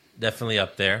 Yeah. Definitely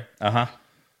up there. Uh-huh.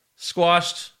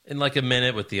 Squashed in like a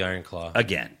minute with the Iron Claw.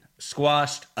 Again.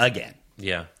 Squashed again.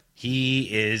 Yeah. He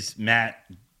is Matt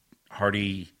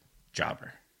Hardy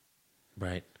jobber.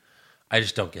 Right. I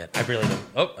just don't get it. I really don't.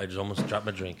 Oh, I just almost dropped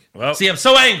my drink. Well, see, I'm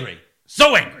so angry.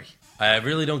 So angry. I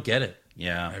really don't get it.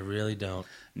 Yeah. I really don't.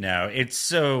 No, it's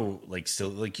so,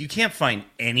 you can't find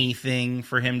anything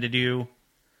for him to do.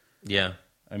 Yeah.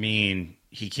 I mean,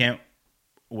 he can't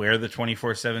wear the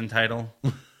 24/7 title.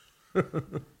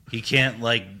 He can't,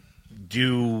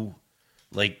 do,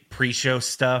 pre-show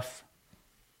stuff.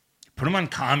 Put him on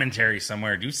commentary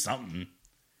somewhere. Do something.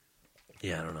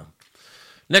 Yeah, I don't know.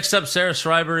 Next up, Sarah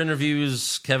Schreiber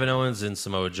interviews Kevin Owens and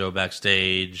Samoa Joe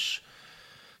backstage.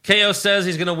 KO says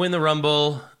he's going to win the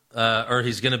Rumble, or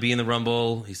he's going to be in the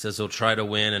Rumble. He says he'll try to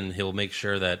win, and he'll make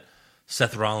sure that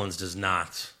Seth Rollins does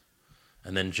not.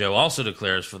 And then Joe also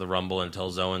declares for the Rumble and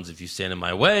tells Owens, if you stand in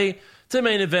my way to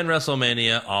main event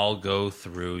WrestleMania, I'll go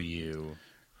through you.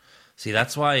 See,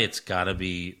 that's why it's got to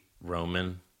be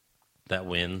Roman that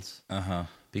wins. Uh-huh.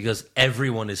 Because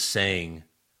everyone is saying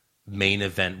main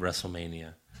event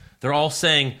WrestleMania. They're all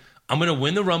saying, I'm going to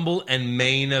win the Rumble and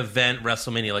main event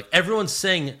WrestleMania. Like, everyone's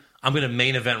saying, I'm going to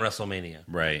main event WrestleMania.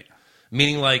 Right.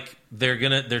 Meaning,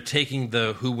 they're taking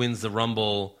the who wins the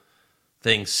Rumble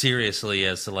thing seriously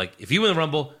as to, if you win the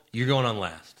Rumble, you're going on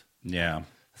last. Yeah.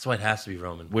 That's why it has to be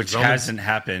Roman. Which hasn't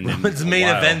happened. Roman's main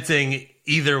eventing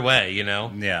either way,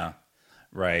 Yeah.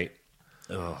 Right.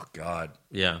 Oh, God.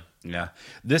 Yeah. Yeah.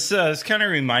 This kind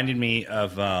of reminded me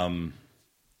of,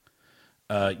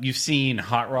 you've seen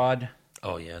Hot Rod?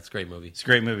 Oh, yeah. It's a great movie. It's a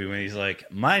great movie when he's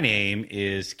like, my name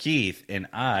is Keith, and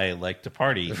I like to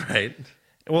party. Right.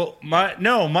 Well, my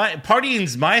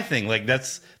partying's my thing.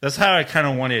 That's how I kind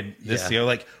of wanted this to go.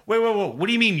 Wait, what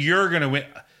do you mean you're going to win?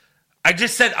 I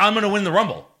just said I'm going to win the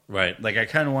Rumble. Right. I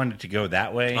kind of wanted to go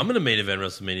that way. I'm going to main event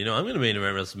WrestleMania. No, I'm going to main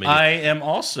event WrestleMania. I am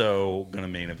also going to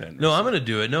main event. No, I'm going to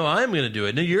do it. No, I'm going to do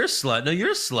it. No, you're a slut. No,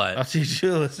 you're a slut. I'll teach you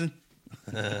to listen.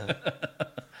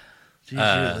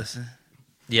 Listen.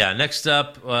 Yeah, next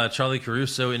up, Charlie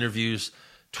Caruso interviews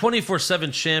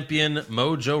 24/7 champion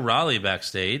Mojo Rawley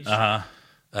backstage.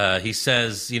 Uh-huh. He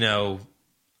says,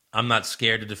 I'm not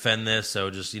scared to defend this, so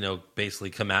just, basically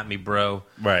come at me, bro.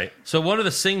 Right. So one of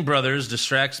the Singh brothers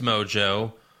distracts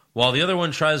Mojo, while the other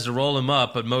one tries to roll him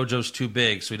up, but Mojo's too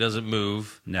big, so he doesn't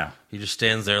move. No. He just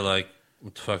stands there like,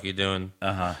 what the fuck are you doing?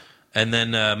 Uh-huh. And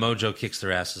then Mojo kicks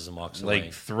their asses and walks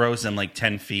away. Throws them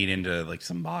 10 feet into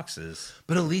some boxes.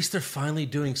 But at least they're finally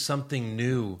doing something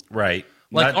new. Right.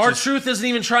 R-Truth isn't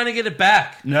even trying to get it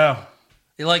back. No.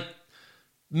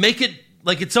 Make it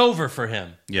it's over for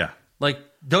him. Yeah.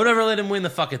 Don't ever let him win the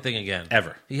fucking thing again.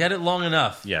 Ever. He had it long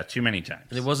enough. Yeah, too many times.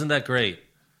 And it wasn't that great.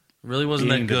 It really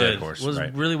wasn't Beating that the good. dead horse,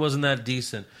 right. Really wasn't that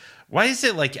decent. Why is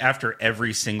it after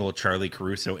every single Charlie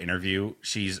Caruso interview,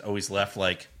 she's always left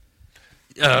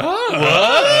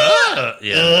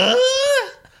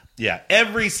yeah,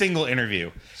 every single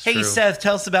interview. Hey, true. Seth,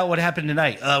 tell us about what happened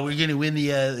tonight. We're going to win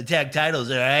the tag titles,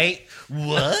 all right?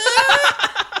 What?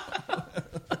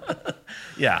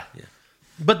 Yeah.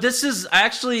 But this is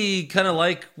actually kind of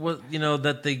like what,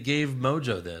 that they gave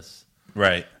Mojo this.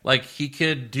 Right. He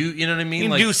could do, you know what I mean? He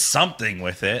can do something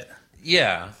with it.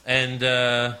 Yeah. And,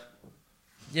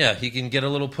 he can get a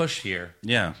little push here.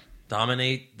 Yeah.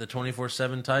 Dominate the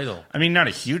 24/7 title. I mean, not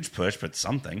a huge push, but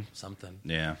something. Something.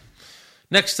 Yeah.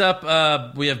 Next up,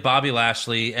 we have Bobby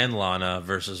Lashley and Lana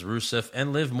versus Rusev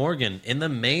and Liv Morgan in the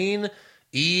main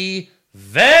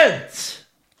event.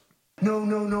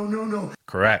 No.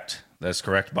 Correct. That's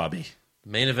correct, Bobby.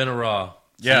 Main event of Raw.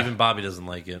 Yeah. So even Bobby doesn't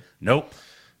like it. Nope.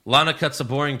 Lana cuts a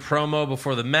boring promo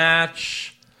before the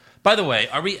match. By the way,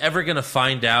 are we ever going to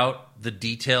find out the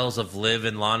details of Liv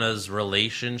and Lana's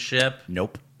relationship?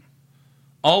 Nope.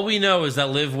 All we know is that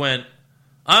Liv went,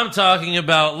 I'm talking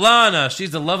about Lana.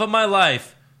 She's the love of my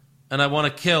life, and I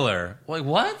want to kill her.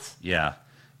 What? Yeah.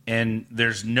 and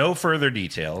there's no further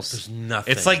details. There's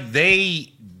nothing. It's like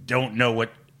they don't know what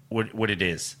it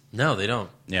is. No, they don't.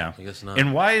 Yeah, I guess not.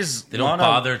 And why is they don't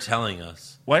bother telling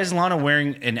us? Why is Lana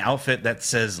wearing an outfit that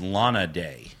says Lana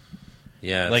Day?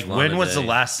 Yeah, like Lana when was Day. the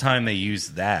last time they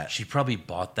used that? She probably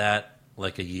bought that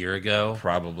like a year ago,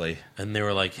 probably, and they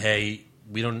were like, "Hey,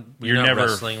 you're not never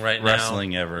wrestling right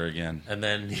wrestling ever again." And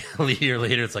then a year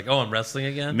later, it's like, "Oh, I'm wrestling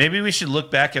again." Maybe we should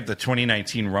look back at the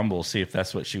 2019 Rumble, see if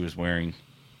that's what she was wearing.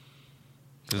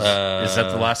 Is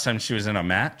that the last time she was in a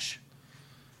match?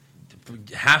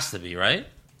 It has to be, right?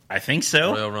 I think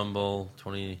so. Royal Rumble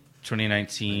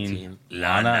 2019.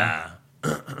 Lana.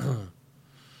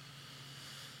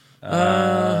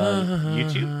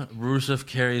 YouTube? Rusev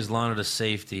carries Lana to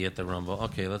safety at the Rumble.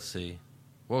 Okay, let's see.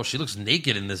 Whoa, she looks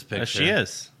naked in this picture. She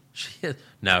is. She is.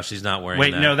 No, she's not wearing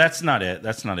Wait, that. no, that's not it.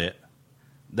 That's not it.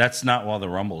 That's not while the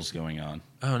Rumble's going on.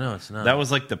 Oh, no, it's not. That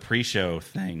was like the pre-show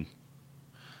thing.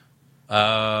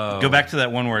 Oh. Go back to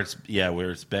that one where it's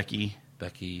Becky.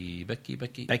 Becky. That's a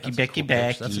Becky.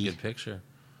 Becky. That's a good picture.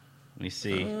 Let me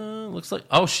see. Looks like...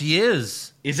 Oh, she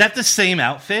is. Is that the same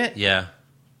outfit? Yeah.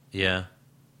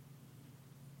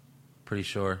 Pretty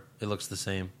sure. It looks the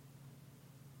same.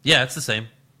 Yeah, it's the same.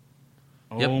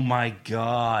 Yep. Oh, my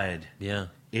God. Yeah.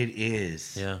 It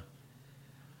is. Yeah.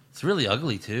 It's really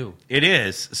ugly, too. It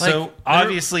is. So,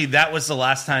 obviously, that was the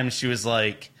last time she was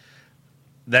like...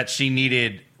 that she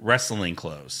needed wrestling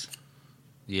clothes.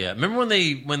 Yeah. Remember when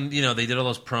they did all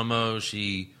those promos,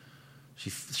 she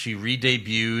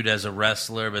re-debuted as a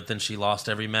wrestler, but then she lost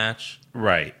every match?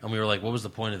 Right. And we were like, what was the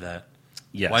point of that?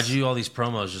 Yes. Why'd you do all these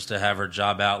promos just to have her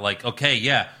job out? Like, okay,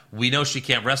 yeah, we know she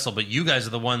can't wrestle, but you guys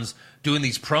are the ones doing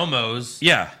these promos.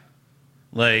 Yeah.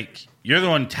 Like, you're the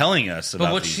one telling us about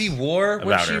But what she wore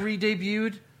when she her.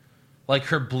 re-debuted, like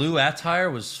her blue attire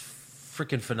was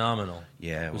freaking phenomenal.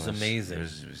 Yeah, it was amazing. It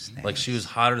was nice. Like she was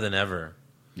hotter than ever.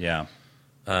 Yeah.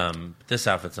 This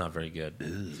outfit's not very good.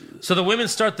 Ugh. So the women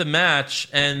start the match,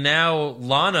 and now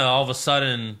Lana all of a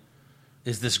sudden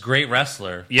is this great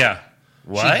wrestler. Yeah.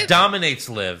 What? She dominates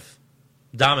Liv.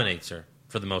 Dominates her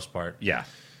for the most part. Yeah.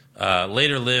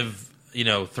 Later, Liv,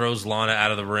 throws Lana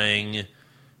out of the ring,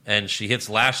 and she hits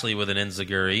Lashley with an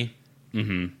enziguri.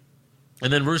 Mm-hmm.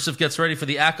 And then Rusev gets ready for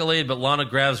the accolade, but Lana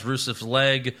grabs Rusev's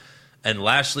leg, and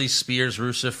Lashley spears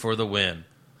Rusev for the win.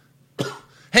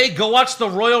 Hey, go watch the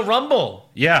Royal Rumble.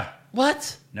 Yeah.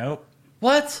 What? Nope.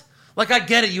 What? Like, I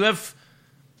get it. You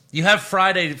have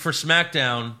Friday for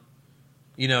SmackDown,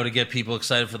 to get people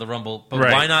excited for the Rumble, but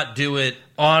right. Why not do it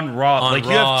on Raw? On you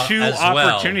Raw have two as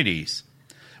opportunities. Well.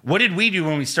 What did we do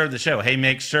when we started the show? Hey,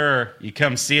 make sure you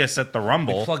come see us at the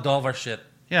Rumble. We plugged all of our shit.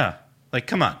 Yeah. Like,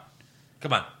 come on.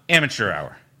 Amateur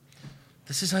hour.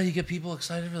 This is how you get people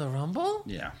excited for the Rumble?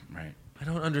 Yeah, right. I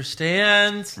don't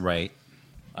understand. Right.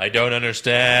 I don't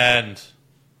understand.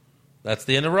 That's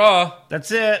the end of Raw.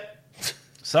 That's it.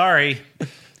 Sorry.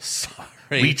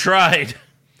 We tried.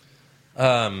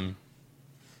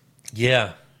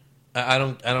 Yeah. I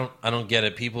don't get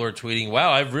it. People are tweeting,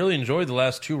 "Wow, I've really enjoyed the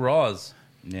last two Raws."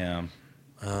 Yeah.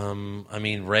 I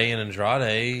mean, Ray and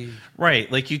Andrade. Right.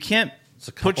 Like you can't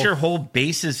put your whole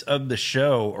basis of the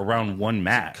show around one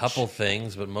match. A couple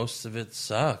things, but most of it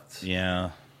sucked. Yeah.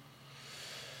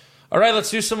 All right, let's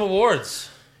do some awards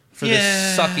for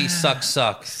this sucky suck.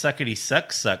 Suckity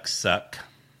suck.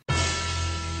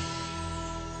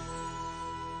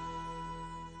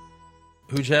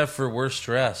 Who'd you have for worst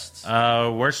dressed?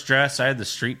 Worst dressed, I had the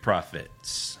Street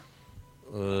Profits.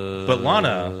 But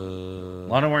Lana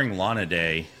wearing Lana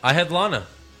Day. I had Lana.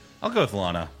 I'll go with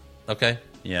Lana. Okay.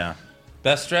 Yeah.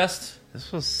 Best dressed?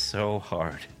 This was so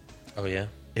hard. Oh, yeah?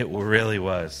 It really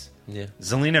was. Yeah.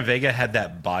 Zelina Vega had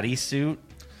that bodysuit.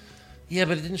 Yeah,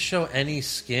 but it didn't show any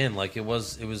skin. Like, it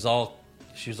was all,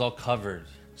 she was all covered.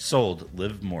 Sold.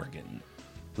 Liv Morgan.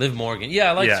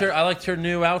 Yeah, I liked her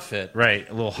new outfit. Right.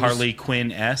 A little Harley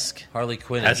Quinn-esque. Harley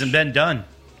Quinn. Hasn't been done.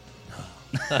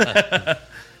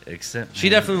 Except she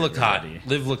definitely looked hot.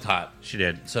 Liv looked hot. She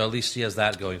did. So at least she has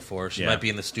that going for her. She might be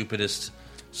in the stupidest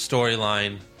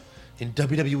storyline in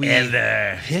WWE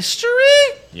ever history.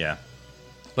 Yeah.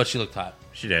 But she looked hot.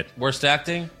 She did. Worst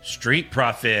acting? Street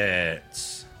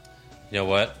Profits. You know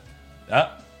what?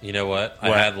 You know what? I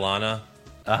had Lana.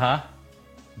 Uh-huh.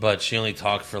 But she only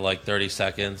talked for like 30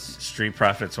 seconds. Street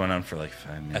Profits went on for like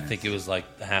 5 minutes. I think it was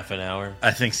like half an hour.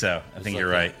 I think so. I think you're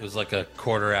right. It was like a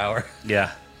quarter hour.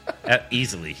 Yeah.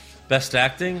 Easily. Best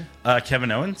acting?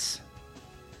 Kevin Owens?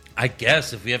 I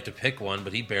guess if we have to pick one,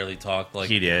 but he barely talked. Like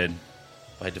he did.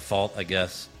 By default, I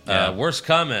guess. Yeah. Worst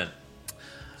comment?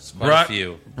 Quite a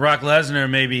few. Brock Lesnar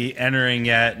may be entering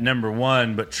at number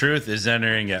 1, but Truth is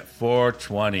entering at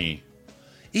 420.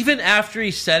 Even after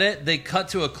he said it, they cut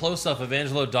to a close-up of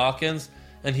Angelo Dawkins,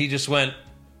 and he just went,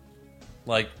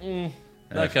 like,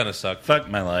 that kind of sucked. Fuck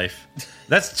my life.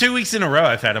 That's 2 weeks in a row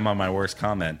I've had him on my worst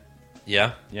comment.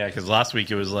 Yeah? Yeah, because last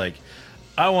week it was like,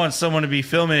 I want someone to be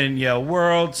filming,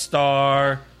 world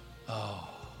star. Oh.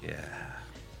 Yeah.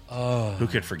 Oh. Who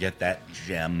could forget that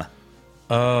gem?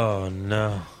 Oh,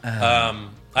 no.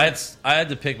 I had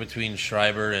to pick between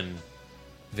Schreiber and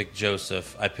Vic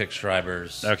Joseph. I picked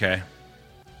Schreiber's. Okay.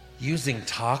 Using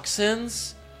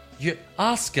toxins?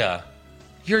 Oscar,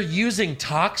 you're using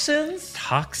toxins?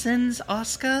 Toxins,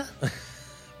 Oscar?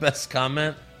 Best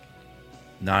comment?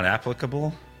 Not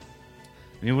applicable.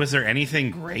 I mean, was there anything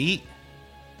great?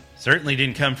 Certainly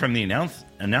didn't come from the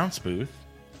announce booth.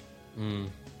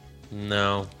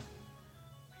 No.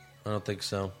 I don't think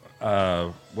so.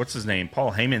 What's his name?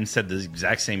 Paul Heyman said the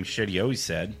exact same shit he always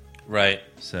said. Right.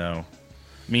 So,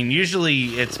 I mean,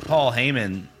 usually it's Paul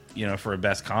Heyman, for a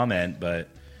best comment, but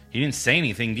he didn't say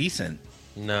anything decent.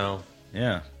 No.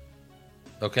 Yeah.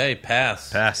 Okay,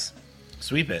 pass.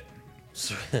 Sweep it.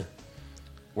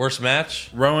 Worst match?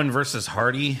 Rowan versus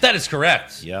Hardy. That is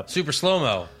correct. Yep. Super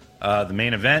slow-mo. The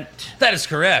main event. That is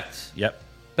correct. Yep.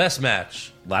 Best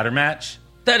match? Ladder match.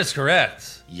 That is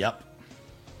correct. Yep.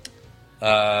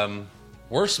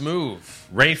 Worst move?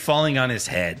 Ray falling on his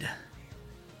head.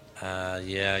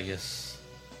 Yeah, I guess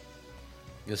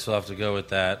we'll have to go with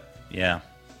that. Yeah.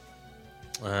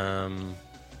 There's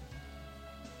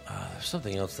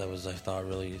something else that was, I thought,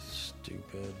 really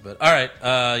stupid. But, all right.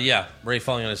 Yeah, Ray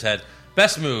falling on his head.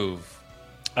 Best move?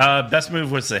 Best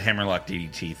move was the hammerlock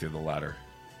DDT through the ladder.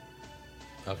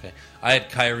 Okay. I had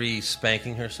Kyrie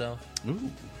spanking herself.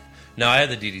 Ooh. No, I had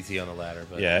the DDT on the ladder.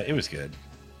 But Yeah, it was good.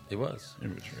 It was. It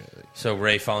was really. So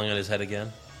Ray falling on his head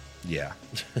again? Yeah.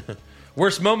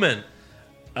 Worst moment?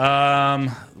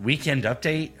 Weekend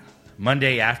update.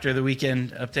 Monday after the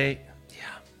weekend update.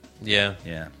 Yeah.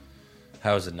 Yeah.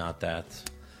 How is it not that?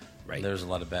 Right. There's a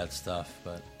lot of bad stuff,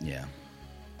 but... Yeah.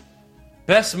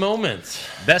 Best moment?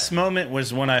 Best moment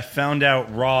was when I found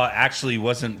out Raw actually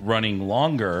wasn't running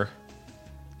longer.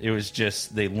 It was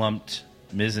just they lumped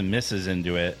Miz and Mrs.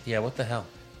 into it. Yeah, what the hell?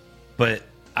 But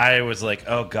I was like,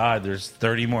 oh, God, there's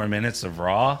 30 more minutes of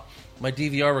Raw? My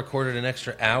DVR recorded an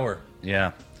extra hour.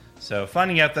 Yeah. So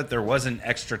finding out that there wasn't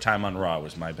extra time on Raw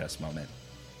was my best moment.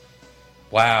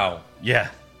 Wow. Yeah.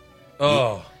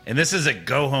 Oh. And this is a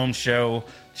go-home show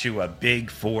to a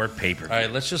Big Four pay-per-view. All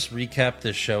right, let's just recap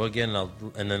this show again,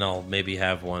 and then I'll maybe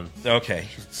have one. Okay.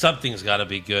 Something's got to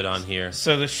be good on here.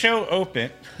 So the show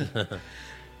opened...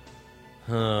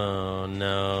 Oh,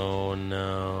 no.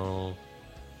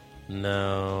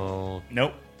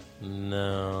 Nope.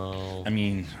 No. I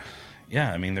mean,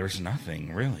 there was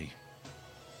nothing, really.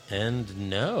 And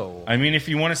no. I mean, if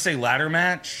you want to say ladder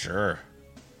match, sure.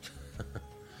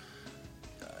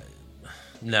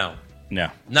 No.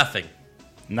 Nothing.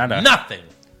 Nothing.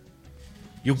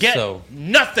 You get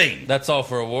nothing. That's all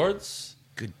for awards.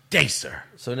 Good day, sir.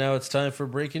 So now it's time for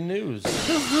breaking news.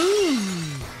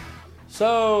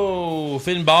 So,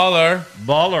 Finn Balor.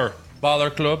 Balor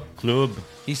Club.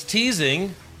 He's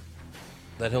teasing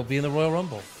that he'll be in the Royal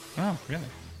Rumble. Oh, really?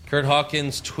 Kurt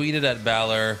Hawkins tweeted at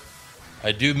Balor,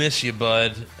 "I do miss you,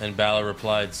 bud." And Balor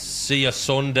replied, "See ya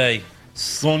Sunday."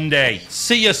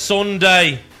 See ya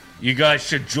Sunday. You guys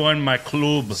should join my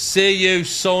club. See you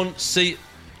See.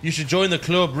 You should join the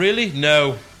club. Really?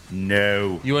 No.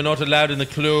 You are not allowed in the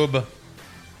club.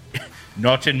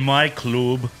 Not in my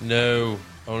club. No.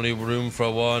 Only room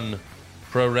for one.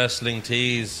 Pro Wrestling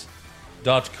Tees.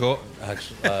 .co.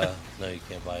 Actually, no, you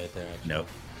can't buy it there. No.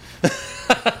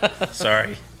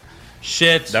 Sorry.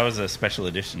 Shit. That was a special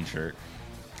edition shirt.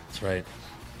 That's right.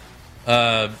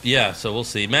 Yeah, so we'll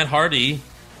see. Matt Hardy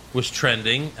was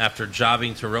trending after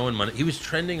jobbing to Rowan Monday. He was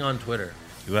trending on Twitter.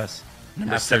 He was.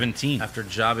 Number 17. After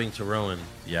jobbing to Rowan.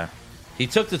 Yeah. He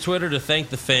took to Twitter to thank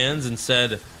the fans and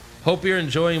said, "Hope you're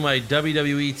enjoying my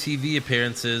WWE TV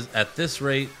appearances. At this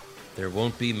rate, there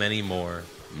won't be many more."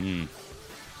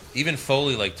 Even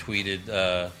Foley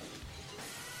tweeted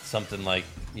something like,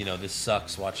 "This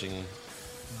sucks watching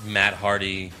Matt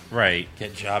Hardy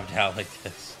get jobbed out like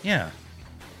this." Yeah.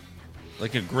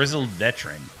 Like a grizzled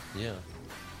veteran. Yeah.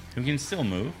 Who can still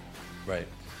move. Right.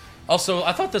 Also,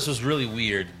 I thought this was really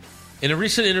weird. In a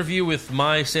recent interview with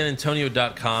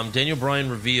MySanAntonio.com, Daniel Bryan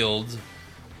revealed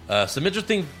some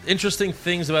interesting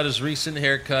things about his recent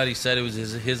haircut. He said it was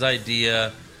his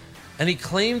idea. And he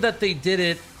claimed that they did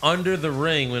it under the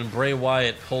ring when Bray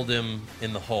Wyatt pulled him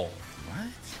in the hole. What?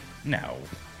 No.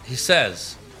 He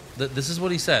says, this is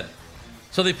what he said.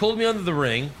 "So they pulled me under the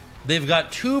ring. They've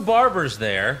got two barbers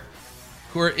there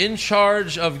who are in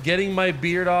charge of getting my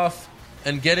beard off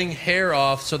and getting hair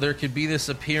off so there could be this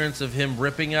appearance of him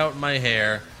ripping out my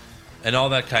hair and all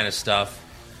that kind of stuff.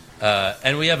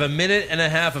 And we have a minute and a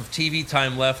half of TV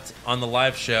time left on the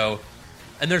live show.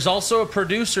 And there's also a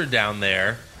producer down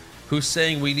there who's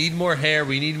saying, we need more hair,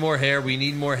 we need more hair, we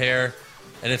need more hair.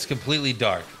 And it's completely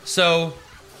dark. So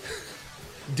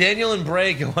Daniel and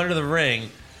Bray go under the ring,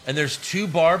 and there's 2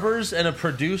 barbers and a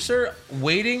producer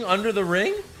waiting under the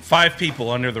ring? 5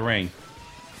 people under the ring.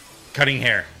 Cutting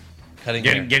hair.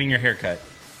 Getting your hair cut.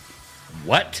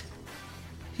 What?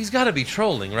 He's got to be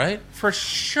trolling, right? For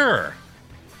sure.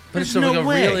 But it's like a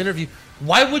real interview.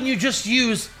 Why wouldn't you just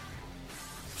use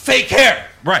fake hair?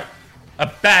 Right.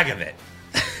 A bag of it.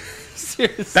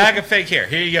 Seriously. Bag of fake hair.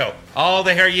 Here you go. All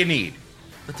the hair you need.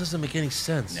 That doesn't make any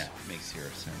sense. No, it makes zero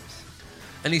sense.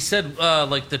 And he said,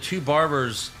 like, the 2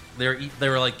 barbers, they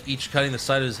were like each cutting the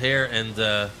side of his hair,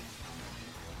 and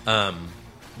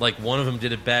like one of them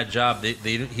did a bad job. He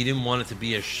didn't want it to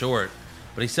be as short,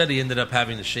 but he said he ended up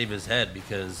having to shave his head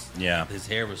because his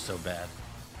hair was so bad.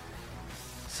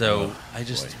 So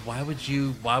why do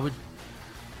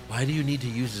you need to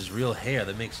use his real hair?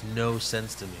 That makes no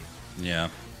sense to me. Yeah,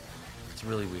 it's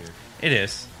really weird. It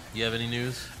is. You have any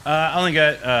news? I only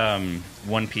got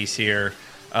one piece here.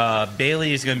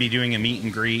 Bailey is going to be doing a meet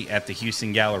and greet at the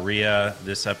Houston Galleria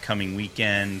this upcoming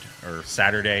weekend, or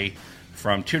Saturday,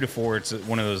 from 2 to 4. It's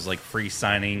one of those like free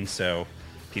signings, so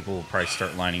people will probably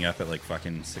start lining up at like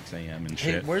fucking 6 a.m. and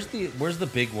shit. Hey, where's the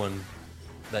big one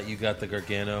that you got, the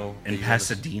Gargano? In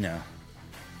Pasadena.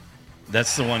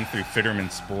 That's the one through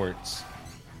Fitterman Sports.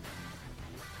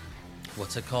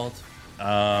 What's it called?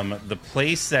 The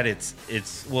place that it's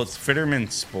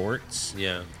Fitterman Sports.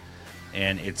 Yeah.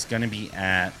 And it's going to be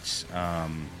at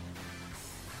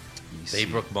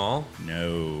Baybrook Mall?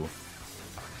 No.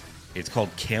 It's called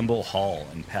Campbell Hall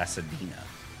in Pasadena.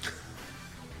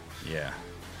 Yeah.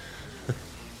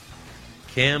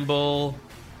 Campbell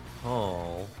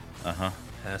Hall. Uh-huh.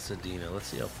 Pasadena. Let's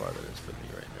see how far that is from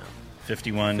me right now.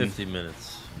 50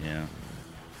 minutes. Yeah.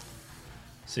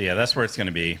 So, yeah, that's where it's going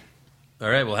to be. All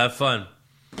right, well, have fun.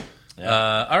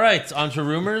 Yeah. All right, on to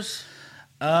rumors.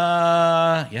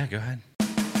 Yeah, go ahead.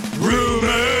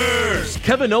 Rumors!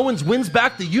 Kevin Owens wins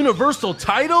back the Universal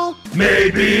title?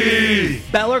 Maybe!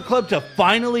 Balor Club to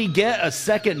finally get a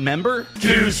second member?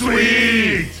 Too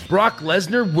sweet! Brock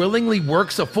Lesnar willingly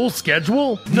works a full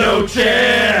schedule? No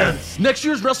chance! Next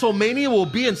year's WrestleMania will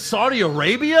be in Saudi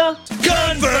Arabia?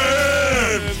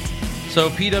 Confirmed!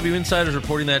 So PW Insider's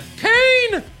reporting that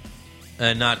Kane,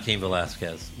 not Cain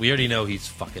Velasquez. We already know he's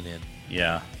fucking in.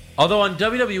 Yeah. Although on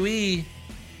WWE,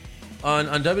 on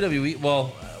WWE, well,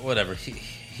 whatever.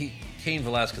 Cain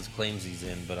Velasquez claims he's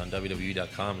in, but on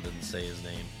WWE.com it doesn't say his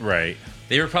name. Right.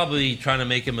 They were probably trying to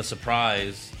make him a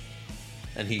surprise,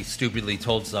 and he stupidly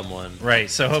told someone. Right.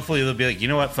 So hopefully they'll be like, you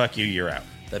know what? Fuck you. You're out.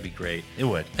 That'd be great. It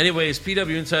would. Anyways,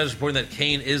 PW Insider's reporting that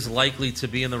Kane is likely to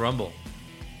be in the Rumble.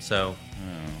 So,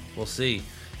 we'll see.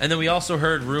 And then we also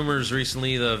heard rumors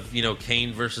recently of,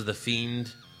 Kane versus The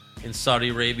Fiend in Saudi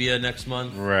Arabia next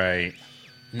month. Right.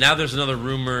 Now there's another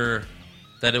rumor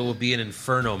that it will be an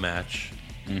Inferno match.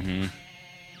 Mm-hmm.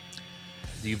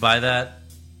 Do you buy that?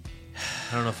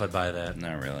 I don't know if I buy that.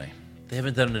 Not really. They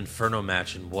haven't done an Inferno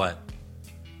match in what?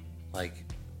 Like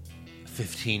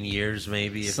 15 years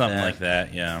maybe? Something like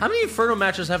that, yeah. How many Inferno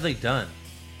matches have they done?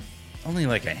 Only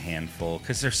like a handful,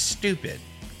 because they're stupid.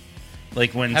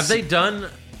 Like when... Have they done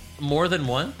more than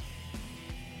one?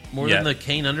 More than the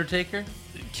Kane Undertaker?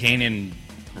 Kane and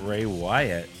Bray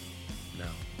Wyatt. No.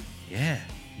 Yeah.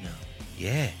 No.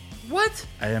 Yeah. What?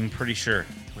 I am pretty sure.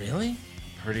 Really?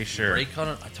 Pretty sure. I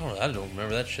don't remember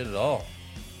that shit at all.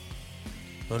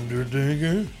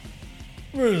 Undertaker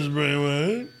versus Bray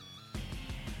Wyatt.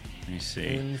 Let me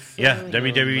see. Inferno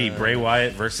WWE match. Bray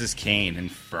Wyatt versus Kane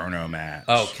Inferno match.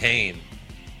 Oh, Kane.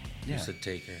 Yeah. You said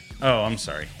Taker. Oh, I'm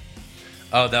sorry.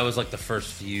 Oh, that was like the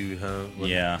first feud, huh?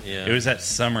 Yeah. It was at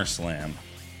SummerSlam.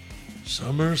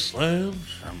 SummerSlam?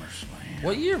 SummerSlam.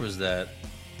 What year was that?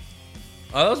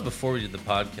 Oh, that was before we did the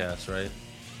podcast, right?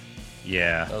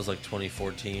 Yeah. That was like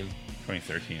 2014.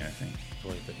 2013, I think.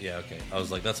 Yeah, okay. I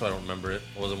was like, that's why I don't remember it.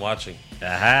 I wasn't watching.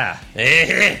 Aha.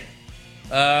 Yeah,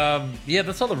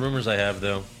 that's all the rumors I have,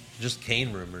 though. Just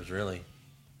Kane rumors, really.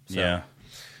 So, yeah.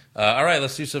 All right,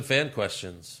 let's do some fan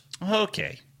questions.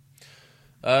 Okay.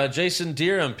 Jason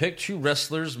Deerham, pick 2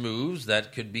 wrestlers' moves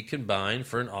that could be combined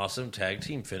for an awesome tag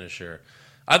team finisher.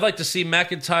 I'd like to see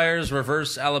McIntyre's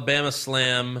reverse Alabama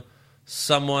slam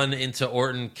someone into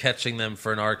Orton, catching them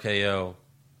for an RKO.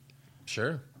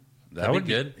 Sure. That would be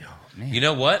good. Oh, man. You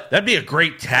know what? That'd be a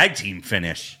great tag team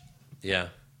finish. Yeah.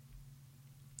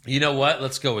 You know what?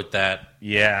 Let's go with that.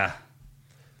 Yeah.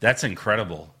 That's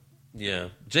incredible. Yeah.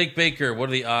 Jake Baker, what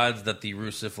are the odds that the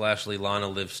Rusev Lashley Lana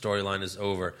Liv storyline is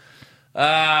over? 0.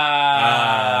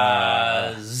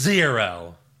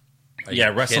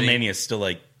 Yeah, WrestleMania is still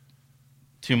like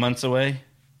 2 months away.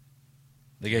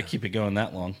 They got to keep it going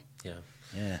that long.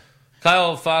 Yeah.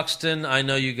 Kyle Foxton, I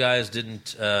know you guys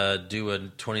didn't do a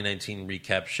 2019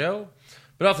 recap show,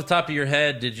 but off the top of your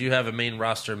head, did you have a main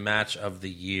roster match of the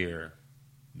year?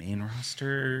 Main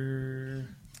roster?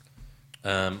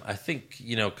 I think,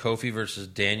 Kofi versus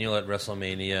Daniel at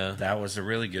WrestleMania. That was a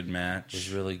really good match. It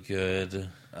was really good.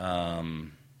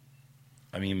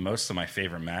 Most of my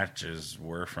favorite matches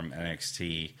were from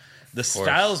NXT. The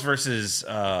Styles versus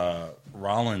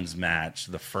Rollins match,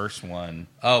 the first one.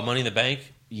 Oh, Money in the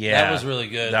Bank? Yeah. That was really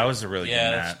good. That was a really good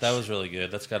match. That was really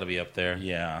good. That's got to be up there.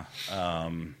 Yeah.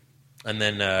 And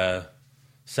then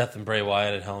Seth and Bray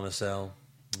Wyatt at Hell in a Cell.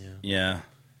 Yeah.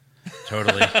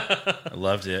 Totally. I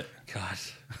loved it. God.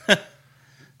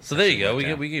 So there you go.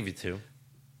 We gave you 2.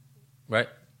 Right?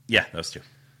 Yeah, those 2.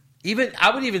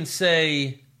 I would even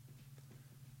say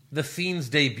The Fiend's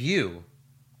debut.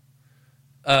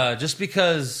 Just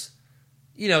because,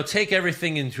 take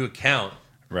everything into account.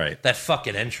 Right. That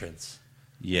fucking entrance.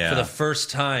 Yeah. For the first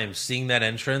time, seeing that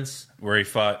entrance. Where he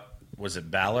fought, was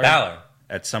it Balor? Balor.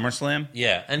 At SummerSlam?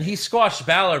 Yeah. And he squashed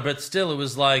Balor, but still it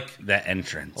was like... That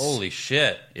entrance. Holy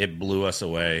shit. It blew us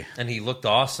away. And he looked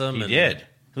awesome. He did.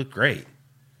 He looked great.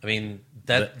 I mean,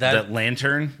 that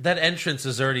lantern? That entrance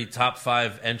is already top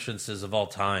 5 entrances of all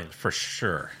time. For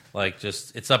sure. Like,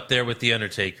 just, it's up there with The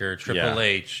Undertaker, Triple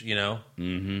H,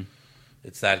 Mm-hmm.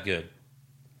 It's that good.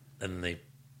 And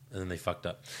then they fucked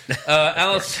up.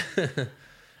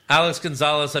 Alex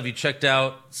Gonzalez, have you checked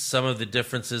out some of the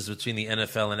differences between the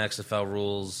NFL and XFL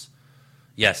rules?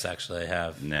 Yes, actually, I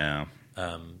have. No.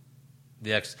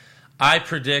 I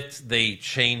predict they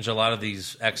change a lot of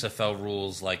these XFL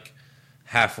rules like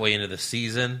halfway into the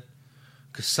season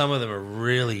because some of them are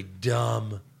really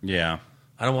dumb. Yeah.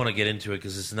 I don't want to get into it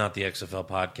because it's not the XFL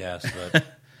podcast, but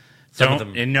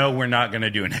no, we're not going to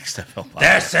do an XFL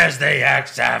podcast. This is the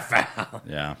XFL.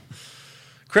 Yeah.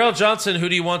 Craig Johnson, who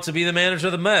do you want to be the manager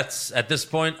of the Mets? At this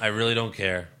point, I really don't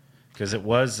care. Because it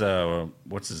was,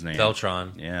 what's his name?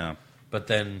 Beltran. Yeah. But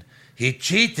then he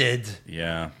cheated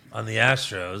on the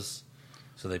Astros,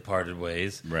 so they parted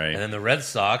ways. Right. And then the Red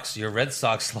Sox, your Red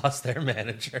Sox lost their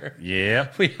manager. Yeah.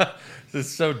 This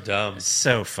is so dumb.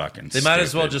 So fucking They might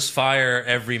as well just fire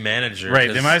every manager.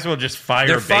 Right, they might as well just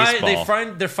fire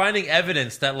baseball. They're finding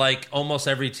evidence that, like, almost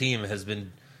every team has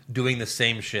been doing the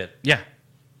same shit. Yeah.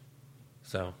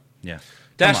 So, yeah.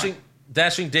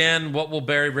 Dashing Dan, what will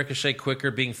bury Ricochet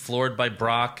quicker, being floored by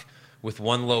Brock with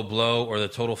one low blow or the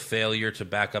total failure to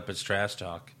back up its trash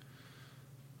talk?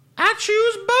 I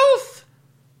choose both.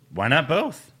 Why not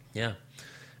both? Yeah.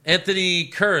 Anthony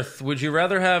Kurth, would you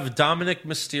rather have Dominic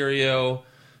Mysterio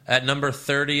at number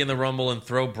 30 in the Rumble and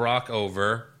throw Brock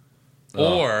over,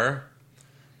 or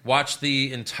watch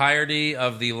the entirety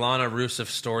of the Lana Rusev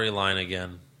storyline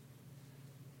again?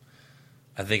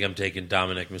 I think I'm taking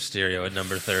Dominic Mysterio at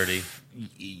number 30.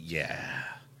 Yeah.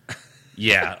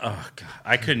 Yeah. Oh god,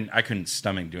 I couldn't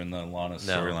stomach doing the Lana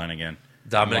storyline again.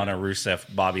 Lana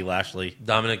Rusev, Bobby Lashley,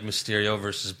 Dominic Mysterio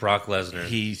versus Brock Lesnar.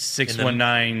 He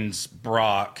 619's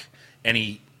Brock, and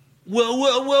he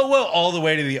whoa all the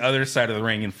way to the other side of the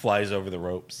ring and flies over the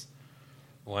ropes.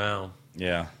 Wow.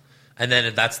 Yeah. And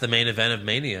then that's the main event of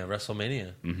Mania,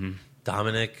 WrestleMania. Mm-hmm.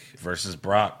 Dominic versus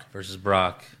Brock.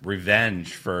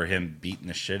 Revenge for him beating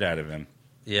the shit out of him.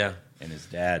 Yeah. And his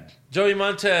dad. Joey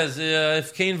Montez,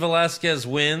 if Cain Velasquez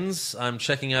wins, I'm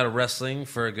checking out of wrestling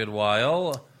for a good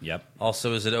while. Yep.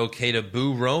 Also, is it okay to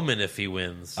boo Roman if he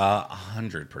wins?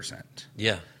 100%.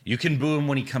 Yeah. You can boo him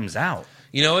when he comes out.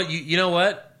 You know what? You know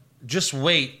what? Just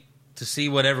wait to see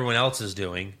what everyone else is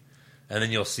doing, and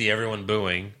then you'll see everyone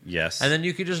booing. Yes. And then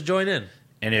you could just join in.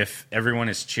 And if everyone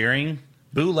is cheering,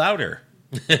 boo louder.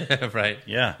 Right.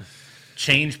 Yeah.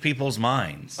 Change people's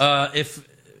minds. If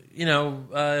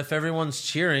everyone's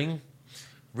cheering,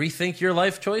 rethink your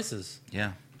life choices.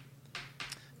 Yeah.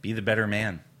 Be the better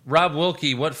man. Rob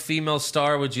Wilkie, what female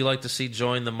star would you like to see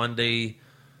join the Monday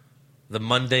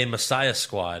Messiah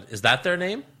Squad? Is that their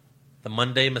name? The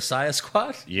Monday Messiah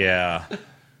Squad? Yeah.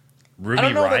 Ruby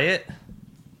Riott?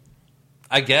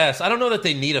 I guess. I don't know that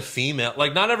they need a female.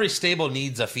 Like, not every stable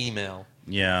needs a female.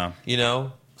 Yeah.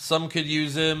 Some could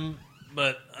use him,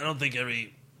 but I don't think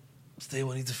every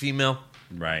stable needs a female.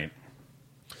 Right.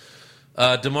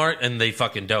 And they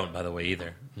fucking don't, by the way,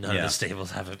 either. None of the stables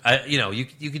have it. You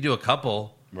could do a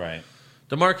couple. Right.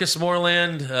 DeMarcus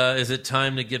Moreland, is it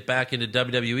time to get back into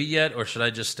WWE yet, or should I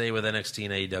just stay with NXT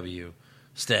and AEW?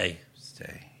 Stay,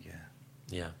 yeah.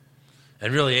 Yeah.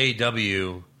 And really,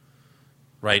 AEW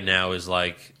right now is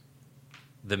like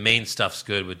the main stuff's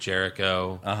good with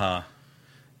Jericho. Uh-huh.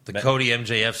 The Cody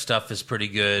MJF stuff is pretty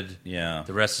good. Yeah.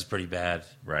 The rest is pretty bad.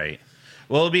 Right.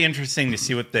 Well, it'll be interesting to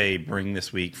see what they bring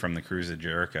this week from the Cruise of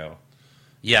Jericho.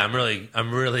 Yeah, I'm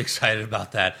really excited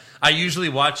about that. I usually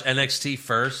watch NXT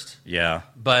first. Yeah.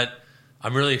 But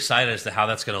I'm really excited as to how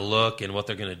that's going to look and what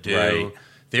they're going to do. Right.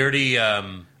 They already...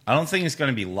 I don't think it's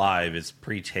going to be live. It's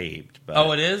pre-taped. But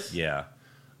oh, it is? Yeah.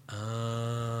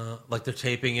 Like they're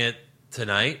taping it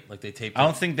tonight? Like they taped I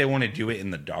don't think they want to do it in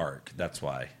the dark. That's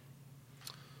why.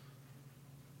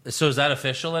 So is that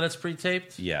official that it's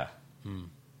pre-taped? Yeah.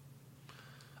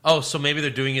 Oh, so maybe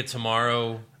they're doing it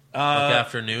tomorrow like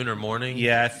afternoon or morning?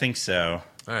 Yeah, I think so.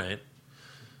 All right.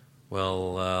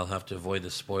 Well, I'll have to avoid the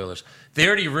spoilers. They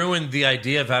already ruined the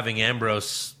idea of having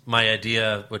Ambrose, my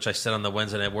idea, which I said on the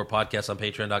Wednesday Night War podcast on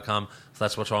Patreon.com. So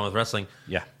that's what's wrong with wrestling.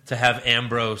 Yeah. To have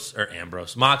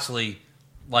Moxley,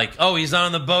 like, oh, he's not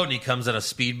on the boat and he comes in a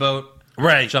speedboat.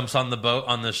 Right. Jumps on the boat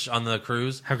on the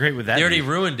cruise. How great would that be? They already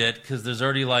ruined it because there's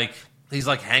already he's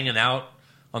hanging out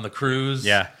on the cruise.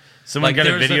 Yeah. Someone got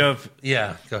a video of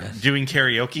yeah. Go ahead. doing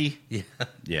karaoke. Yeah.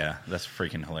 Yeah, that's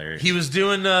freaking hilarious. He was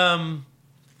doing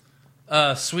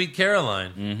Sweet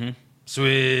Caroline. Mm-hmm.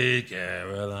 Sweet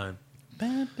Caroline.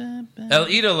 El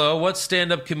Idolo, what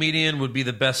stand-up comedian would be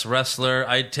the best wrestler?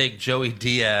 I'd take Joey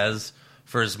Diaz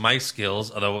for his mic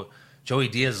skills, although Joey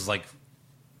Diaz is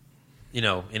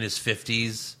in his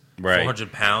 50s, right.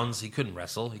 400 pounds. He couldn't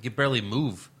wrestle. He could barely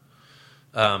move.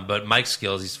 But mic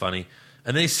skills, he's funny.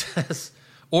 And then he says,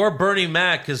 or Bernie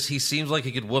Mac, because he seems like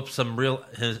he could whoop some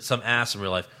ass in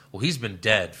real life. Well, he's been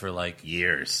dead for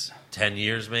years. 10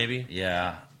 years, maybe?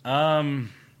 Yeah. I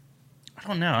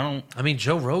don't know. I mean,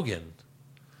 Joe Rogan.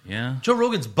 Yeah. Joe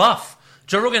Rogan's buff.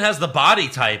 Joe Rogan has the body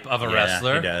type of a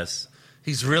wrestler. He does.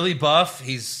 He's really buff.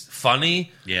 He's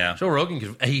funny. Yeah. Joe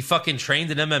Rogan, he fucking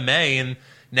trained in MMA, and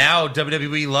now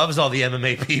WWE loves all the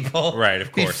MMA people. Right,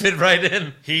 of course. He'd fit right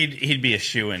in. He'd be a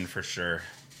shoo-in for sure.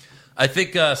 I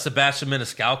think Sebastian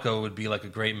Maniscalco would be like a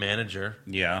great manager.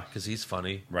 Yeah. Because he's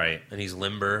funny. Right. And he's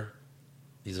limber.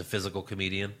 He's a physical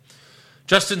comedian.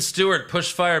 Justin Stewart,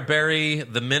 Pushfire Barry,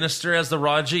 the Minister as the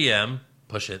Raw GM.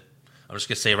 Push it. I'm just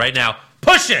going to say right now,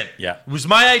 push it! Yeah. It was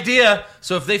my idea,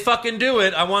 so if they fucking do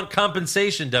it, I want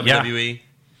compensation, WWE.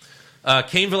 Yeah.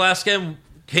 Cain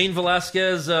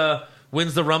Velasquez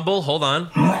wins the Rumble. Hold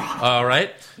on. All right.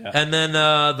 Yeah. And then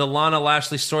the Lana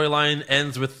Lashley storyline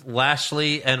ends with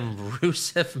Lashley and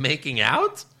Rusev making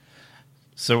out?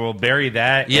 So we'll bury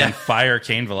that and fire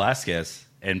Cain Velasquez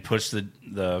and push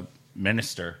the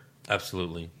Minister.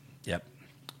 Absolutely. Yep.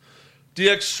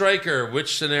 DX Striker,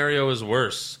 which scenario is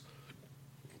worse?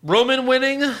 Roman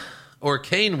winning or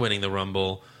Kane winning the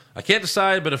Rumble? I can't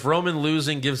decide, but if Roman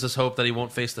losing gives us hope that he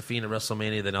won't face the Fiend at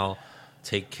WrestleMania, then I'll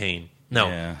take Kane.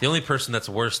 No, the only person that's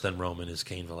worse than Roman is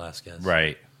Cain Velasquez.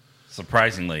 Right.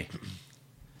 Surprisingly.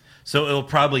 So it'll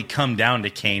probably come down to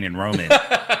Kane and Roman.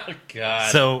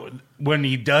 God. So when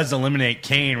he does eliminate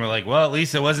Kane, we're like, well, at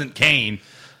least it wasn't Kane.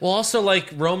 Well, also,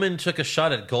 Roman took a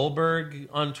shot at Goldberg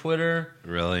on Twitter.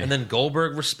 Really? And then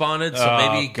Goldberg responded, so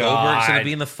maybe Goldberg's going to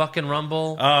be in the fucking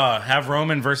Rumble. Have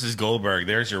Roman versus Goldberg.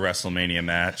 There's your WrestleMania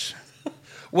match.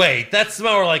 Wait, that's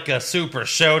more like a Super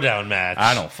Showdown match.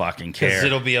 I don't fucking care. Because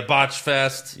it'll be a botch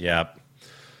fest. Yep.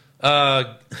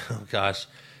 Oh, gosh.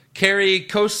 Kerry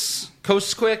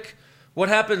Kosquick, what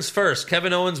happens first?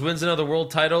 Kevin Owens wins another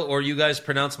world title, or you guys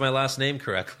pronounce my last name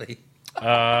correctly?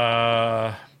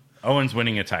 Owens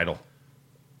winning a title.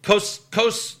 Kosick.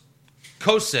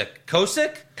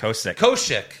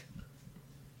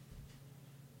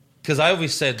 Because I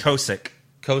always said Kosick.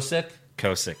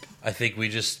 Kosick? I think we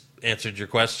just answered your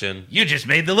question. You just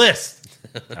made the list.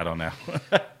 I don't know.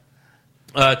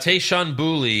 Tayshaun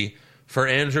Booley for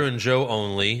Andrew and Joe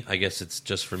only. I guess it's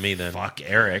just for me then. Fuck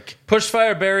Eric.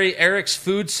 Pushfire Barry, Eric's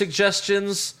food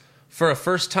suggestions for a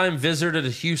first-time visitor to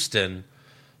Houston.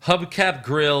 Hubcap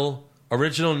Grill,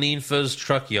 Original Ninfa's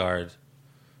Truck Yard.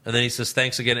 And then he says,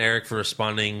 thanks again, Eric, for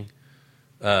responding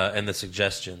and the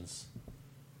suggestions.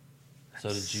 So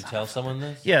did you tell someone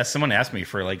this? Yeah, someone asked me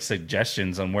for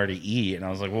suggestions on where to eat, and I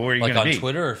was like, well, where are you going to be? On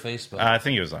Twitter or Facebook? I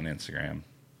think it was on Instagram.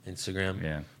 Instagram?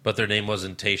 Yeah. But their name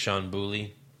wasn't Tayshaun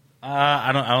Booley?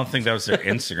 I don't think that was their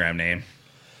Instagram name.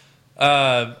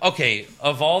 Okay,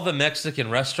 of all the Mexican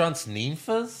restaurants,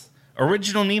 Ninfa's?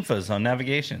 Original Ninfa's on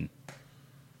Navigation.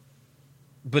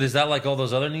 But is that like all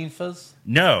those other Ninfa's?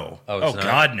 No. Oh,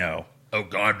 God, no. Oh,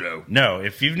 God, no. No,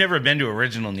 if you've never been to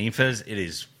Original Ninfa's, it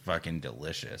is fucking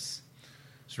delicious.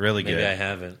 It's really good. Maybe I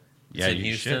haven't. Yeah, it's in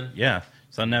Houston? Should. Yeah,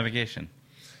 it's on Navigation.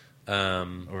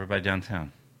 Over by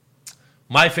downtown.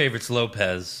 My favorite's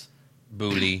Lopez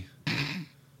Booty.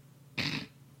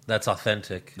 That's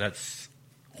authentic. That's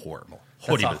horrible.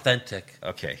 That's authentic.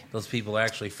 Okay. Those people are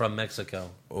actually from Mexico.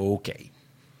 Okay.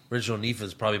 Original Nifa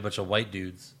is probably a bunch of white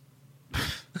dudes.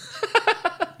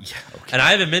 Yeah. Okay. And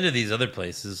I haven't been to these other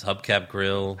places. Hubcap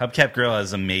Grill. Hubcap Grill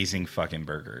has amazing fucking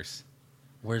burgers.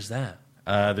 Where's that?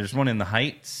 There's one in the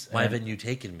Heights. Why haven't you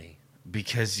taken me?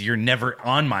 Because you're never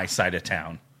on my side of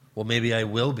town. Well, maybe I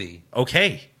will be.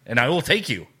 Okay. And I will take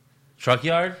you. Truck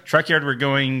Yard? Truck Yard, we're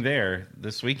going there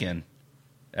this weekend.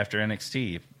 After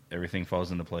NXT, everything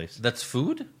falls into place. That's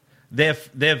food? That's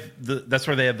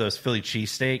where they have those Philly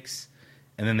cheesesteaks.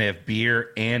 And then they have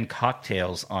beer and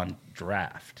cocktails on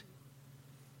draft.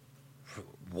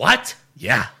 What?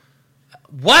 Yeah.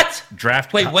 What?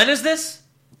 Draft. Wait, when is this?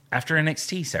 After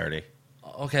NXT Saturday.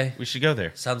 Okay. We should go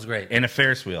there. Sounds great. And a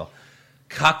Ferris wheel.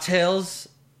 Cocktails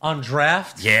on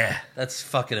draft? Yeah. That's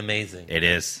fucking amazing. It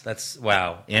is. That's,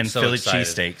 wow. I'm And so Philly excited.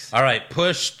 cheesesteaks. All right,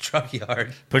 push Truck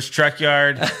Yard. Push Truck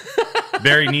Yard.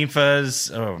 Barry Ninfa's.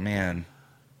 Oh, man.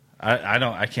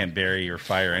 I can't bury or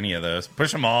fire any of those.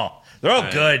 Push them all. They're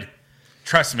all good.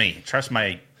 Trust me. Trust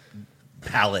my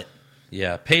palate.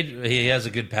 Yeah, he has a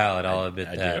good palate. I'll admit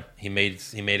I that. do. He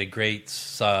made a great.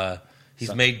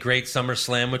 He's made great summer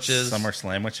sandwiches. Summer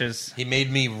sandwiches. He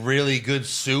made me really good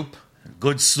soup.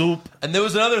 Good soup. And there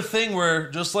was another thing where,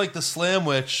 just like the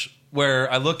sandwich, where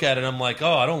I look at it and I'm like,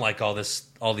 oh, I don't like all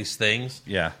these things.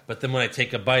 Yeah. But then when I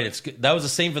take a bite, it's good. That was the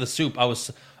same for the soup. I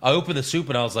opened the soup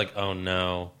and I was like, oh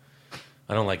no,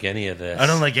 I don't like any of this. I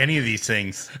don't like any of these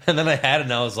things. And then I had it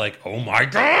and I was like, oh my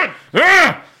god.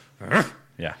 Yeah.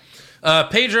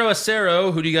 Pedro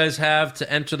Acero, who do you guys have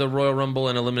to enter the Royal Rumble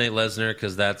and eliminate Lesnar?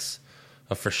 Because that's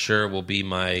for sure will be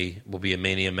a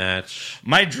Mania match.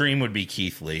 My dream would be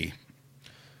Keith Lee.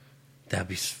 That'd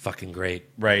be fucking great.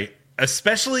 Right.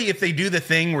 Especially if they do the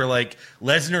thing where, like,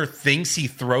 Lesnar thinks he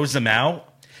throws him out,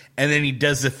 and then he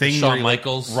does the thing Shawn where he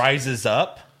Michaels rises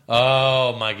up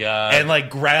Oh my god! and like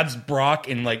grabs Brock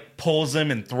and like pulls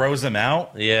him and throws him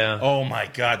out. Yeah. Oh my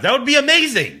god, that would be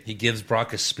amazing. He gives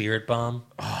Brock a spirit bomb.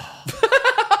 I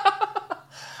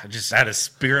just had a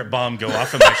spirit bomb go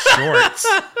off of my shorts.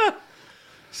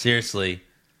 Seriously,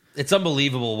 it's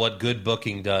unbelievable what good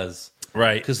booking does.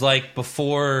 Right. Because like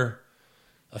before,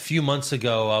 a few months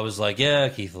ago, I was like, yeah,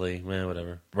 Keith Lee, man,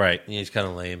 whatever. Right. He's kind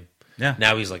of lame. Yeah.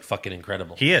 Now he's like fucking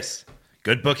incredible. He is.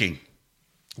 Good booking.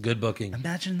 Good booking.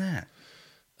 Imagine that.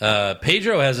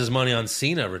 Pedro has his money on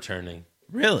Cena returning.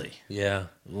 Really? Yeah.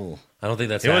 Ooh. I don't think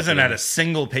that's It wasn't happening. at a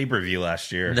single pay-per-view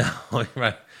last year. No,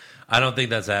 right. I don't think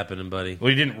that's happening, buddy. Well,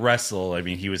 he didn't wrestle. I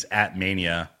mean, he was at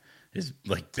Mania. His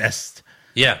best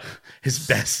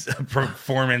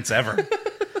performance ever.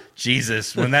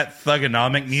 Jesus, when that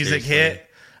Thugonomic music Seriously. hit,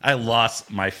 I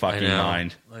lost my fucking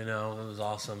mind. I know. It was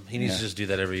awesome. He needs to just do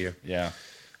that every year. Yeah.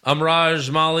 Raj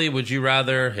Molly, would you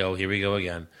rather... Oh, here we go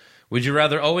again. Would you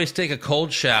rather always take a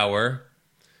cold shower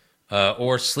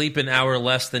or sleep an hour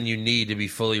less than you need to be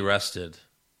fully rested?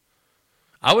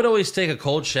 I would always take a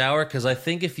cold shower because I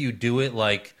think if you do it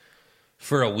like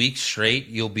for a week straight,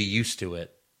 you'll be used to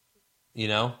it. You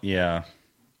know? Yeah.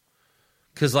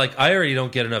 Because like I already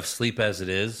don't get enough sleep as it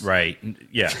is. Right.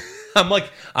 Yeah.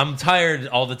 I'm tired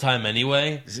all the time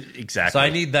anyway. Exactly. So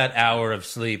I need that hour of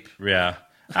sleep. Yeah.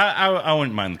 I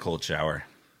wouldn't mind the cold shower.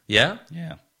 Yeah?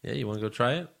 Yeah. Yeah, you want to go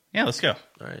try it? Yeah, let's go.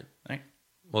 All right. Thanks.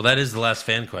 Well, that is the last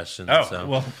fan question. Oh, so.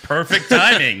 well, perfect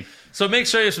timing. So make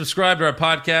sure you subscribe to our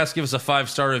podcast. Give us a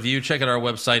 5-star review. Check out our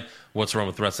website,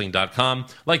 what'swrongwithwrestling.com.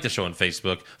 Like the show on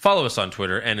Facebook. Follow us on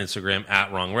Twitter and Instagram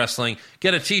 @WrongWrestling.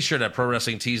 Get a t-shirt at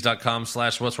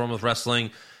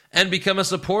prowrestlingtees.com/what'swrongwithwrestling. And become a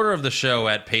supporter of the show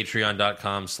at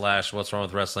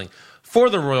patreon.com/what'swrongwithwrestling for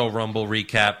the Royal Rumble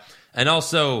recap. And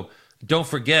also, don't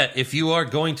forget, if you are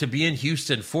going to be in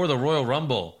Houston for the Royal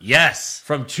Rumble, Yes.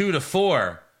 from 2 to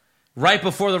 4, right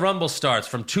before the Rumble starts,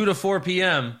 from 2 to 4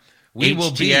 p.m., we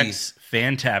will be... HTX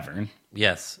Fan Tavern.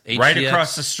 Yes. Right HTX.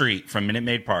 across the street from Minute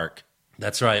Maid Park.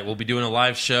 That's right. We'll be doing a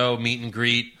live show, meet and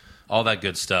greet, all that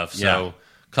good stuff. So Yeah.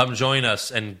 come join us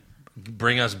and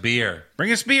bring us beer.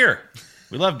 Bring us beer.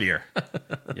 We love beer.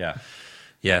 Yeah.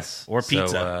 Yes. Or So,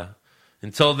 pizza.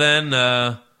 until then,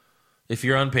 if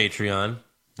you're on Patreon,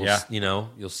 Yeah.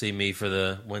 you'll see me for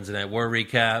the Wednesday Night War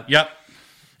recap. Yep.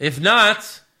 If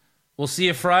not, we'll see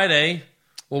you Friday.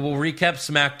 Well, we'll recap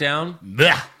SmackDown,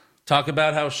 Blah. talk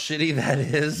about how shitty that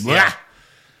is. Blah.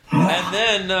 And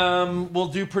then we'll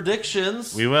do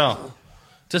predictions We will.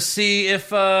 to see if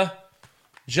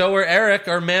Joe or Eric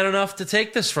are man enough to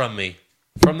take this from me,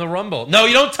 from the Rumble. No,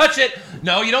 you don't touch it.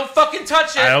 No, you don't fucking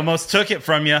touch it. I almost took it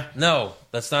from you. No,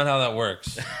 that's not how that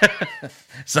works.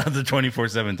 It's not the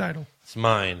 24/7 title. It's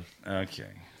mine.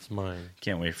 Okay. It's mine.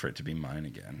 Can't wait for it to be mine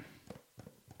again.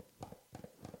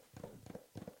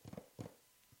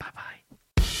 Bye-bye.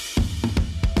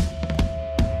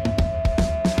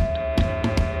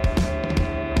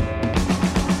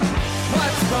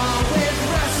 What's wrong with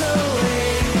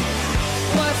wrestling?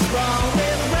 What's wrong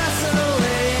with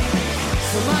wrestling?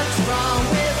 So much wrong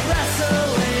with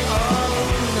wrestling. Oh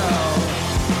no.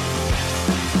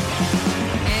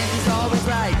 And he's always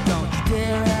right. Don't you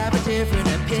dare have a different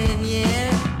opinion.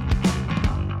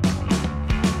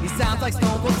 He sounds like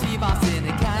Stone Cold Steve Austin.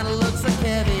 It kinda looks like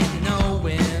Kevin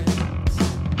Owens.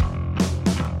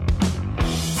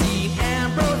 Dean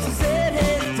Ambrose is in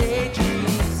his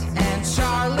daydreams, and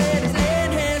Charlotte is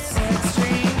in his sex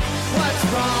dream. What's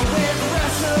wrong with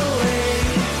wrestling?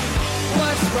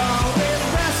 What's wrong with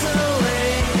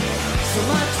wrestling? So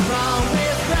much wrong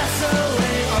with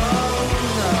wrestling. Oh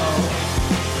no.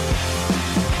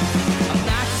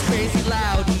 Obnoxious, crazy,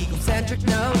 loud, egocentric,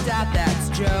 no doubt that's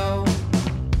Joe.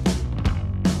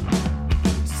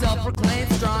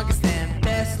 Self-proclaimed strongest and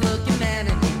best-looking man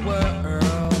in the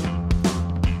world.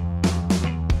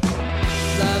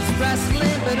 Loves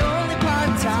wrestling, but only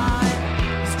part-time.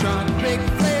 Strong, big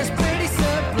players, pretty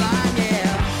sublime,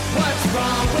 yeah. What's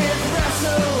wrong with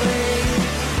wrestling?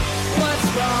 What's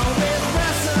wrong with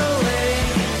wrestling?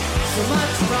 So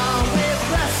much wrong with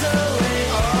wrestling,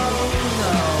 oh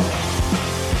no.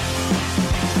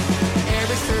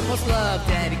 Eric's third most loved,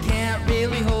 and he can't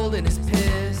really hold in his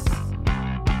piss.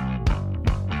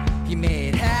 He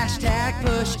made hashtag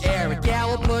push Eric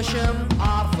Gallo, push him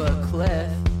off a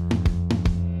cliff.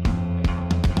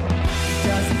 He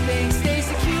doesn't think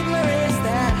Stacy Kubler is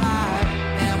that high,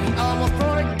 and we almost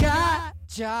forgot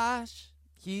Josh.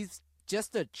 He's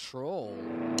just a troll.